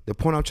 The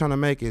point I'm trying to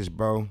make is,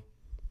 bro,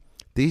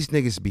 these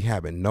niggas be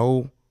having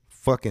no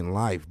fucking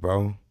life,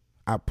 bro.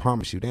 I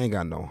promise you, they ain't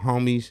got no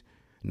homies,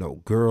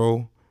 no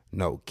girl,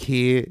 no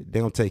kid. They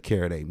don't take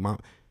care of their mom.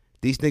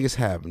 These niggas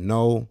have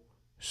no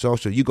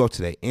social. You go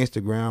to their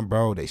Instagram,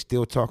 bro, they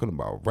still talking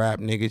about rap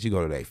niggas. You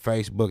go to their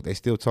Facebook, they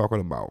still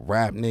talking about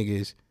rap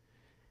niggas.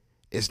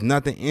 It's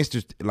nothing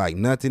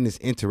nothing is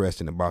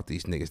interesting about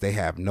these niggas. They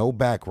have no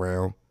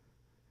background.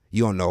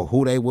 You don't know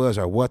who they was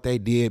or what they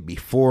did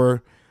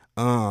before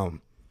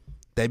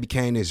they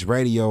became this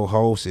radio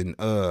host and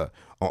on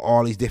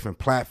all these different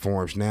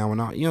platforms now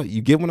and all. You know,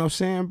 you get what I'm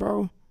saying,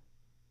 bro?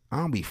 I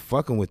don't be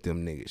fucking with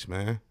them niggas,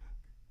 man.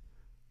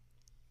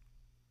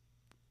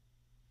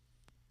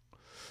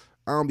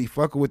 I don't be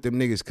fucking with them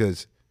niggas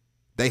because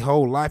they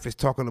whole life is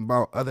talking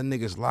about other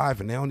niggas' life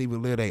and they don't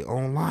even live their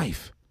own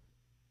life.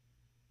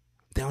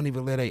 They don't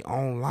even live their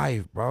own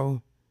life,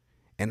 bro.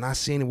 And I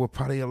seen it with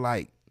probably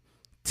like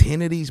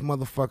 10 of these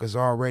motherfuckers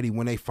already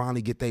when they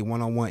finally get their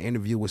one-on-one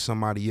interview with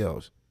somebody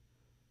else.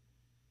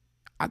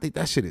 I think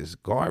that shit is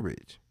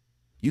garbage.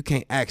 You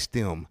can't ask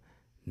them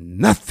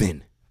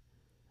nothing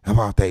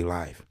about their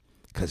life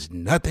because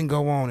nothing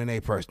go on in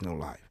their personal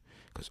life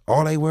because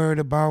all they worried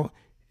about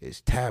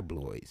is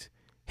tabloids,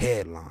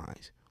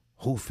 headlines,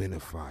 who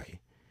finna fight,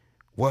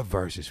 what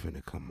verses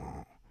finna come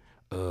on,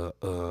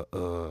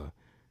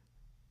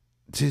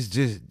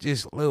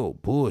 just little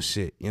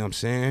bullshit, you know what I'm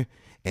saying?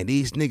 And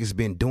these niggas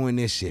been doing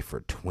this shit for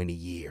 20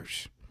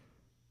 years.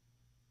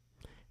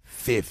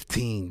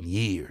 15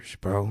 years,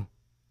 bro.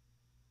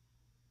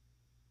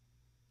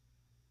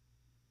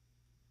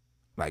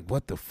 Like,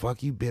 what the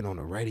fuck? You been on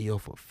the radio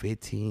for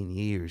 15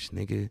 years,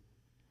 nigga.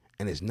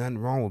 And there's nothing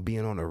wrong with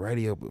being on the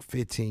radio for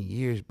 15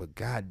 years, but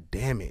god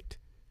damn it.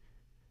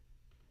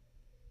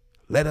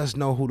 Let us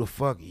know who the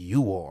fuck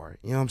you are.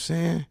 You know what I'm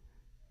saying?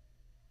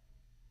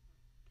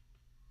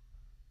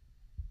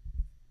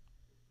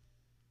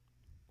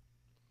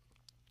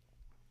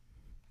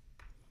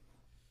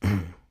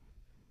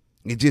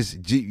 It just,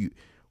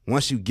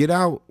 once you get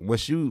out,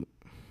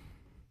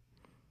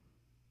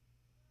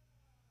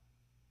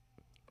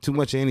 too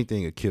much of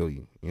anything will kill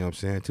you. You know what I'm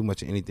saying? Too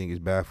much of anything is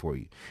bad for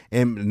you.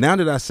 And now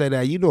that I say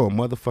that, you know a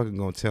motherfucker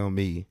gonna tell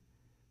me,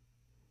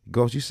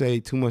 Ghost, you say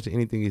too much of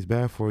anything is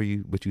bad for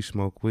you, but you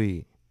smoke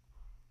weed.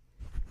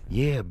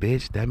 Yeah,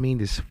 bitch, that means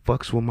this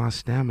fucks with my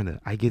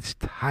stamina. I get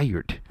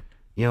tired.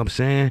 You know what I'm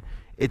saying?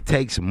 It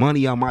takes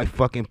money out my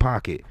fucking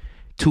pocket.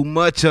 Too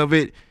much of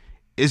it,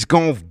 it's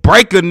gonna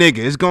break a nigga.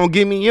 It's gonna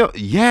give me,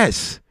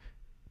 yes.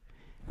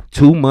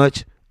 Too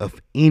much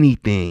of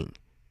anything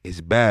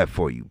is bad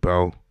for you,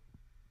 bro.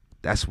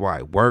 That's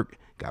why work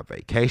got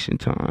vacation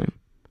time.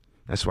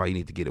 That's why you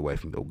need to get away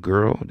from your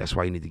girl. That's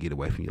why you need to get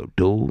away from your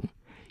dude.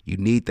 You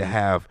need to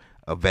have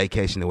a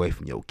vacation away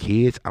from your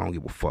kids. I don't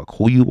give a fuck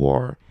who you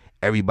are.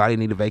 Everybody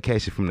need a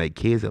vacation from their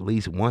kids at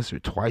least once or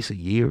twice a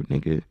year,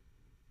 nigga.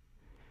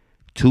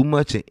 Too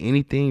much of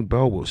anything,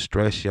 bro, will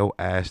stress your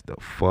ass the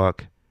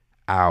fuck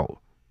out.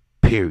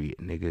 Period,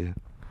 nigga.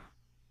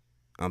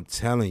 I'm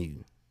telling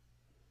you.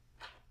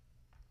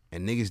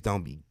 And niggas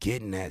don't be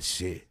getting that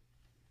shit.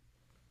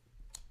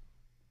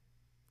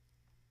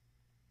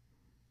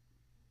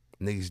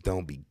 Niggas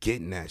don't be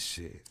getting that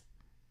shit.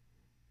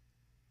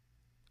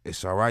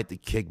 It's all right to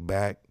kick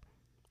back.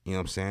 You know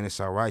what I'm saying? It's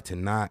all right to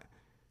not.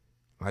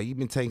 Like, you've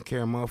been taking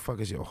care of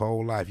motherfuckers your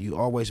whole life. You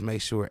always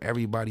make sure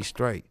everybody's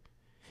straight.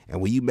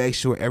 And when you make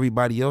sure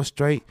everybody else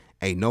straight,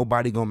 ain't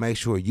nobody gonna make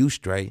sure you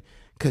straight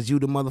because you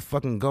the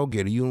motherfucking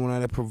go-getter. You the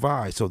one that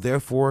provide. So,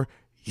 therefore,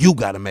 you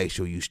gotta make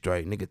sure you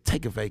straight. Nigga,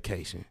 take a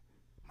vacation.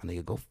 My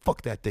nigga, go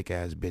fuck that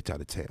thick-ass bitch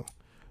out of town.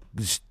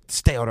 Just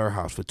stay at her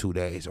house for 2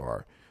 days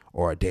or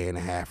a day and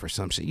a half or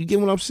some shit. You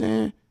get what I'm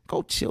saying?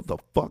 Go chill the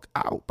fuck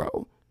out,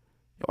 bro.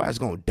 Your ass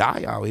gonna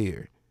die out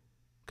here.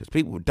 Because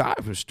people die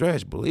from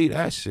stress, believe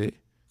that shit.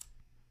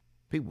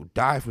 People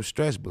die from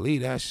stress,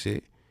 believe that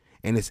shit.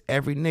 And it's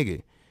every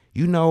nigga.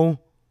 You know,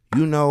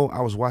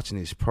 I was watching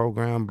this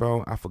program,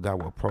 bro. I forgot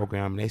what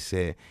program. They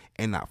said,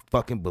 and I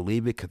fucking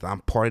believe it because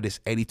I'm part of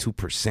this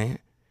 82%.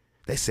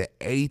 They said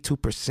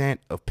 82%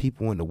 of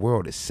people in the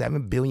world, there's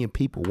 7 billion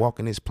people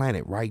walking this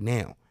planet right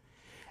now.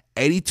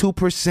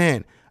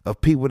 82% of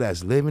people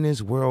that's living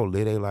this world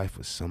live their life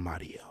for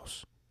somebody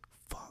else.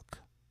 Fuck.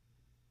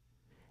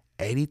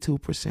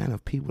 82%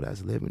 of people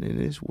that's living in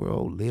this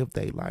world live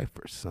their life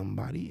for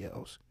somebody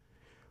else.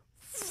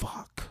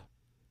 Fuck.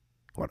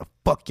 Why the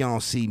fuck y'all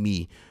don't see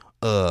me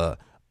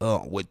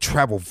with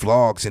travel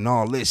vlogs and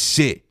all this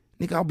shit?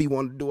 Nigga, I'll be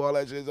wanting to do all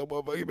that shit so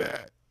motherfucking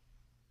bad.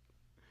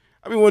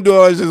 I be wanting to do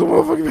all that shit so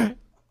motherfucking bad.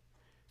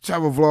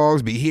 Travel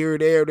vlogs be here,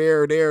 there,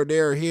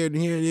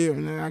 here.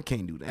 Nah, I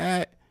can't do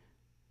that.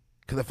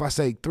 Because if I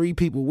say 3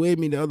 people with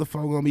me, the other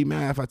folk going to be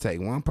mad. If I take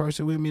 1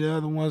 person with me, the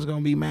other one's going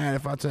to be mad.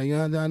 If I take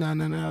the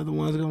other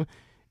one's going to.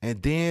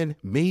 And then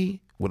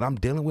me, what I'm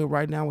dealing with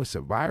right now is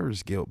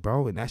survivor's guilt,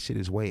 bro. And that shit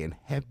is weighing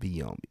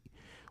heavy on me.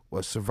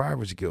 What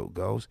survivor's guilt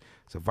goes,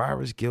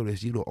 survivor's guilt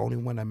is you the only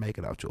one that make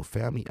it out your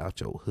family,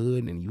 out your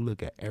hood, and you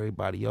look at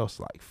everybody else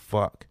like,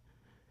 fuck.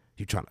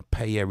 You trying to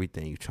pay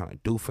everything. You trying to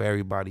do for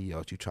everybody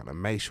else. You trying to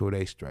make sure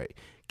they straight.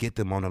 Get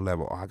them on the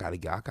level. Oh, I got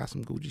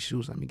some Gucci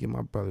shoes. Let me get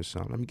my brother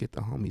some. Let me get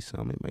the homie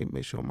some. Let me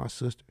make sure my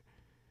sister.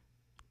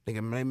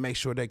 Nigga, make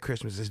sure that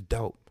Christmas is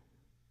dope.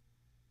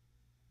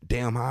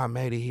 Damn, how I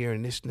made it here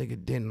and this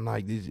nigga didn't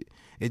like this.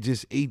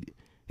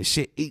 The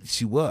shit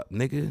eats you up,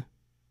 nigga.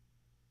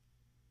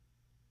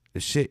 The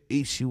shit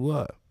eats you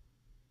up.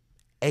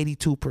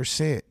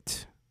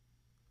 82%.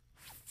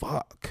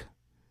 Fuck.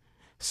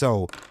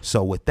 So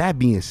with that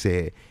being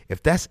said,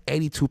 if that's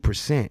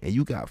 82% and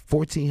you got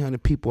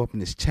 1,400 people up in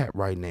this chat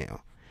right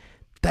now,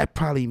 that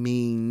probably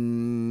means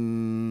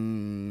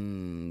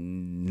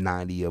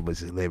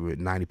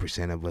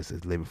 90% of us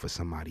is living for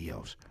somebody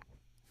else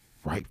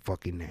right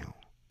fucking now.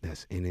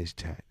 That's in this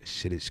chat. This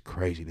shit is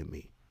crazy to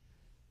me.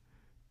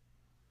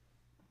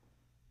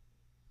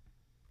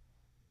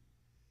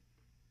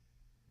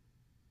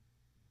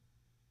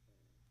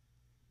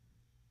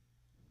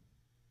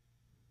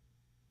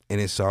 And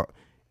it's all,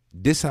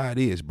 this how it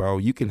is, bro.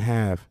 You can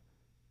have,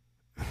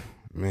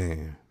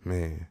 man.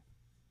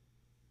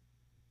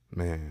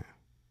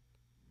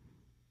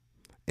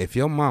 If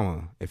your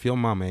mama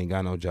ain't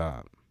got no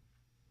job,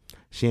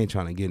 she ain't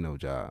trying to get no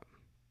job.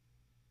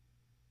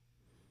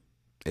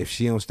 If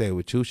she don't stay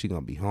with you, she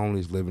gonna be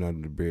homeless, living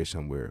under the bridge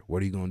somewhere.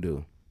 What are you gonna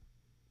do?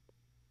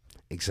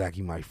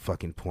 Exactly my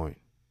fucking point.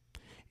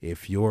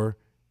 If your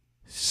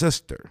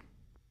sister,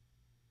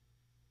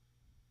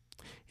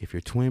 if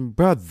your twin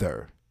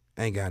brother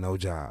ain't got no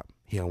job,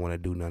 he don't want to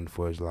do nothing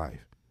for his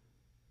life,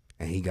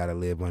 and he got to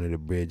live under the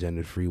bridge,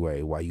 under the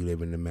freeway, while you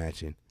live in the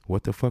mansion,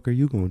 what the fuck are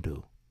you going to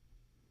do?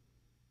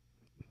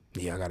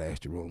 Yeah, I got an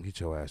extra room.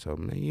 Get your ass up,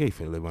 man. You ain't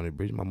finna live under the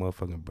bridge. My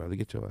motherfucking brother.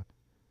 Get your ass.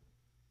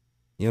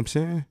 You know what I'm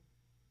saying?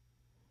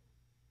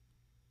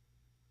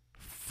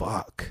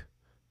 Fuck.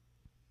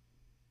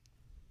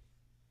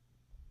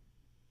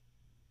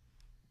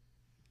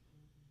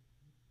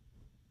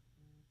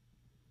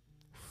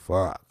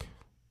 Fuck.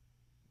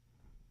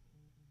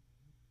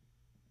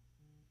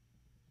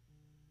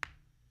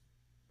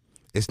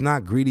 It's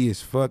not greedy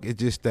as fuck. It's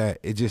just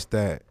that,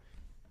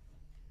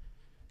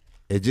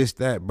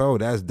 bro.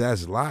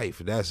 That's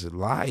life. That's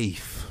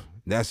life.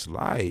 That's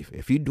life.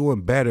 If you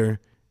doing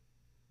better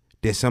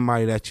than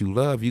somebody that you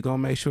love, you gonna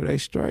make sure they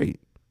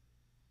straight.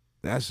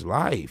 That's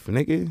life,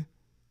 nigga.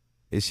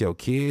 It's your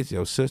kids,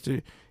 your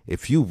sister.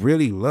 If you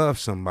really love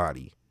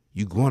somebody,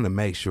 you gonna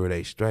make sure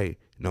they straight,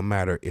 no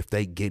matter if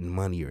they getting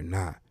money or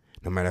not,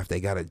 no matter if they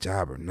got a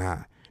job or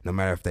not, no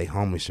matter if they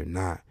homeless or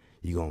not.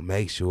 You gonna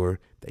make sure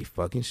they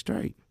fucking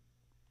straight.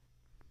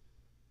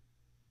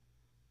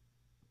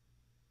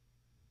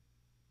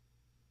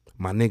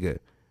 My nigga,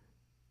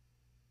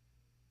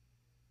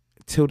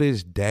 till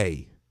this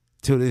day,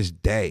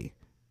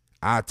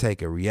 I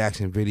take a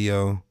reaction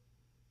video,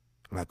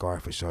 like, all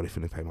right, for sure, they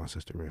finna pay my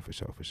sister rent, for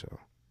sure.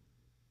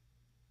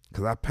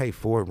 Cause I pay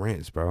 4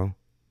 rents, bro.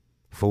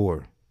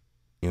 4.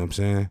 You know what I'm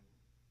saying?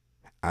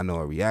 I know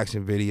a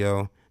reaction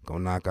video,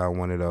 gonna knock out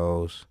one of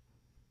those.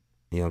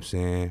 You know what I'm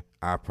saying?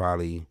 I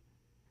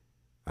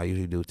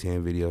usually do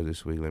 10 videos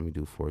this week. Let me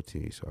do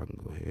 14 so I can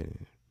go ahead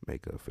and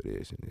make up for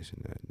this and this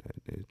and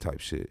that type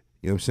shit.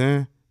 You know what I'm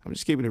saying? I'm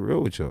just keeping it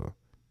real with y'all.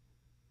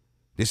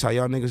 This how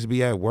y'all niggas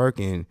be at work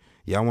and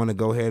y'all want to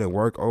go ahead and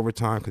work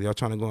overtime because y'all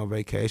trying to go on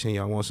vacation.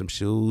 Y'all want some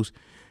shoes.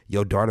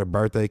 Your daughter's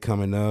birthday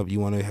coming up. You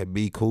want to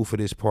be cool for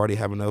this party,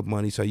 have enough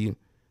money. So you,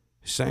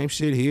 same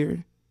shit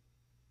here.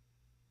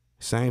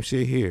 Same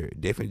shit here.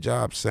 Different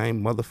job,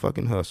 same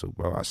motherfucking hustle,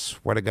 bro. I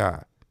swear to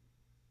God.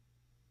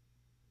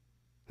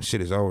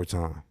 Shit is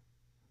overtime.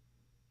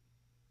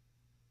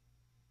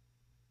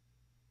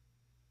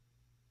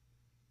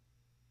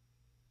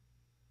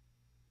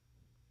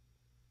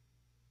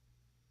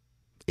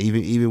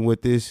 Even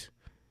with this,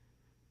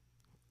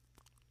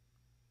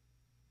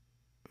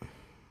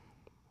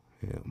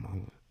 yeah,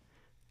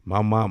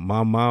 my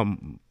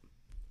mama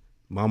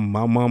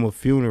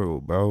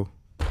funeral, bro.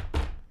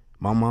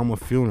 My mama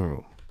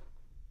funeral.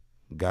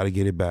 Gotta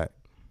get it back.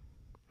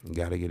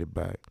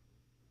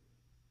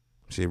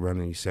 Shit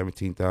running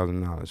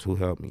 $17,000. Who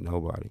helped me?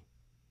 Nobody.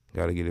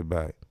 Gotta get it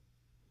back.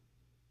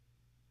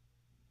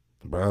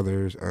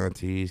 Brothers,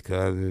 aunties,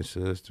 cousins,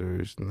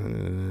 sisters.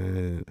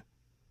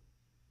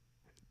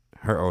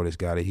 Her oldest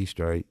got it. He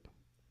straight.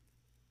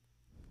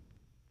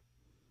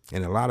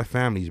 And a lot of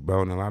families,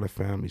 bro. And a lot of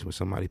families, when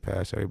somebody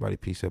passed, everybody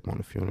pieced up on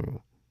the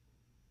funeral.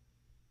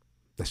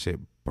 That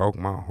shit broke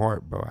my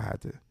heart, bro. I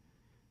had to.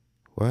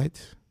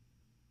 What?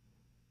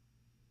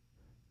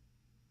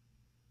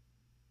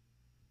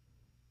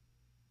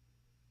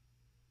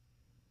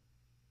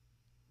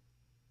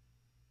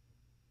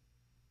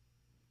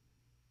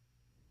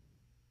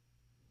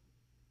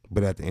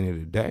 But at the end of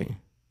the day,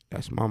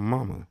 that's my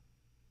mama.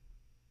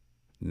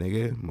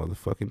 Nigga,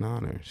 motherfucking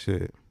honor.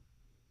 Shit.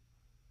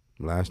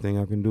 Last thing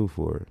I can do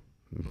for her.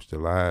 It's the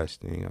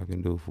last thing I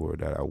can do for her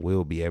that I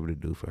will be able to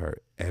do for her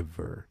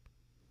ever.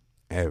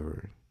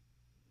 Ever.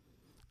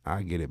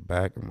 I get it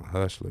back. I'm a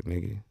hustler,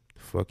 nigga. The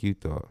fuck you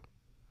thought?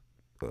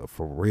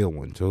 For real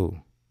one, too. You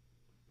know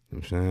what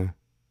I'm saying?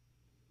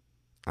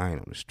 I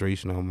ain't on the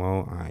streets no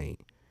more. I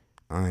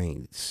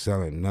ain't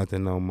selling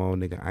nothing no more,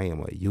 nigga. I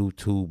am a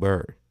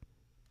YouTuber.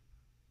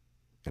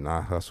 And I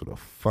hustle the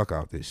fuck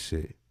out this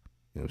shit.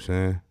 You know what I'm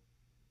saying?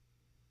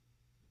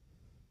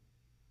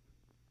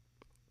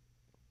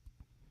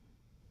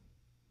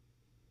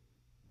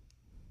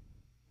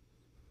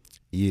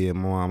 Yeah,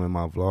 mom and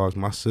my vlogs.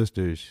 My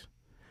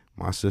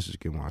sisters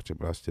can watch it,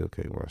 but I still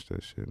can't watch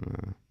that shit,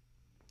 man.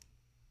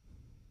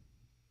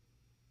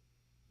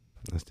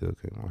 I still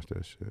can't watch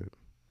that shit.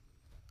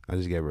 I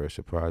just gave her a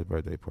surprise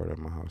birthday party at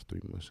my house 3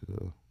 months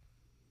ago.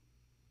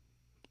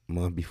 A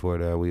month before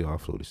that, we all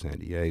flew to San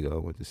Diego,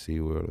 went to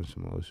SeaWorld and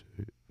some more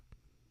shit.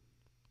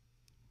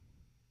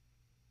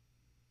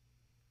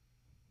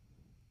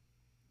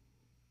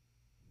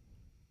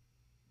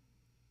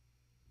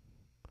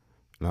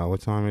 Now,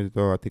 what time is it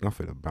though? I think I'm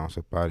finna bounce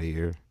up out of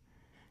here.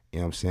 You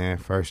know what I'm saying?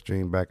 First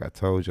stream back, I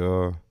told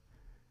y'all.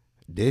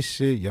 This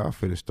shit, y'all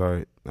finna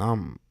start.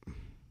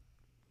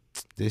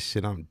 This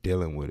shit, I'm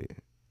dealing with it.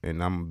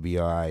 And I'm gonna be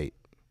alright.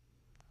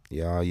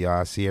 Y'all,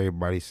 I see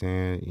everybody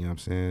saying, you know what I'm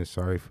saying?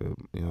 Sorry for,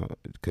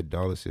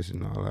 condolences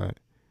and all that.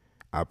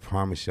 I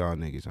promise y'all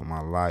niggas on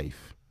my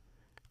life,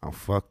 I'm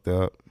fucked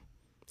up.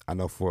 I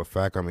know for a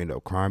fact I'm end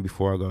up crying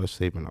before I go to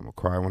sleep, and I'm gonna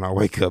cry when I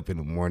wake up in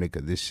the morning,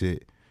 because this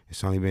shit,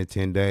 it's only been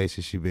 10 days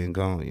since she been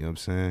gone, you know what I'm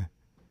saying?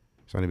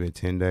 It's only been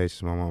 10 days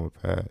since my mama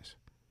passed.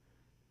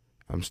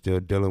 I'm still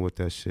dealing with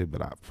that shit,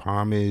 but I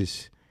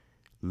promise,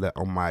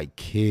 on my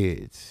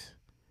kids,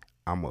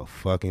 I'ma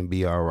fucking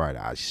be alright.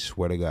 I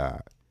swear to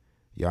God.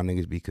 Y'all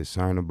niggas be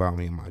concerned about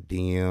me in my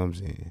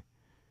DMs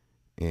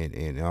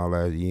and all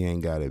that. You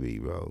ain't gotta be,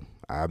 bro.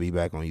 I'll be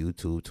back on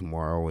YouTube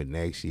tomorrow and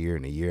next year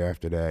and the year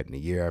after that and the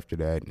year after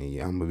that,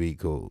 and I'm gonna be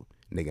cool.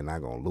 Nigga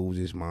not gonna lose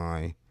his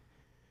mind.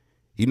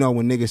 You know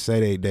when niggas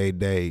say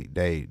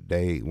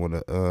they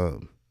wanna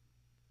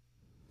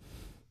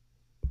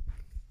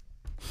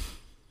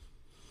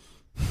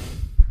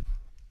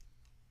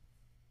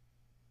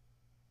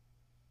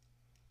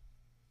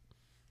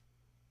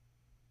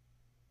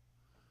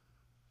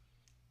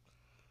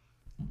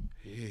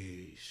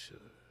Yeesh.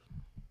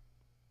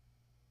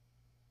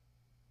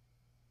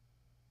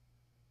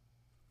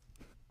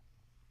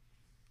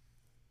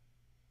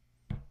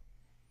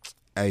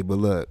 Hey, but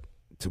look,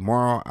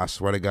 tomorrow, I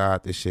swear to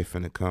God, this shit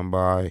finna come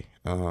by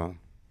times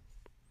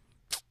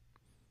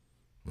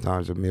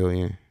a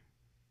million.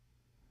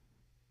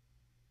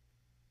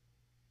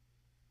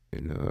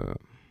 And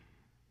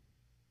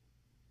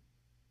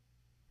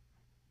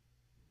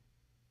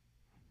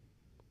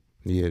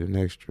yeah, the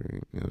next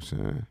stream, you know what I'm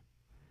saying?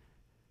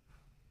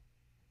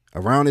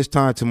 Around this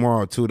time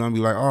tomorrow too, don't be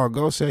like, oh,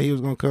 Ghost said he was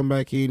gonna come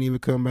back, he didn't even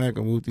come back,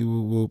 and whoop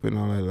whoop whoop and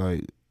all that.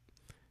 Like,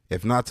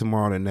 if not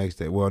tomorrow, the next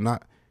day. Well,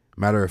 not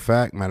matter of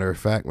fact,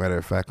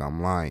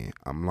 I'm lying.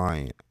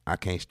 I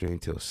can't stream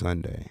till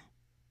Sunday.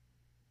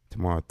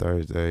 Tomorrow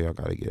Thursday, I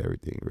gotta get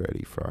everything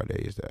ready.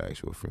 Friday is the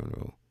actual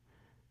funeral.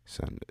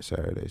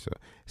 Saturday, so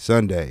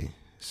Sunday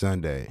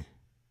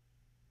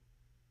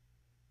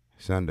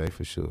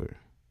for sure.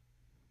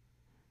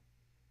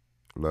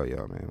 Love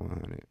y'all, man.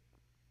 100.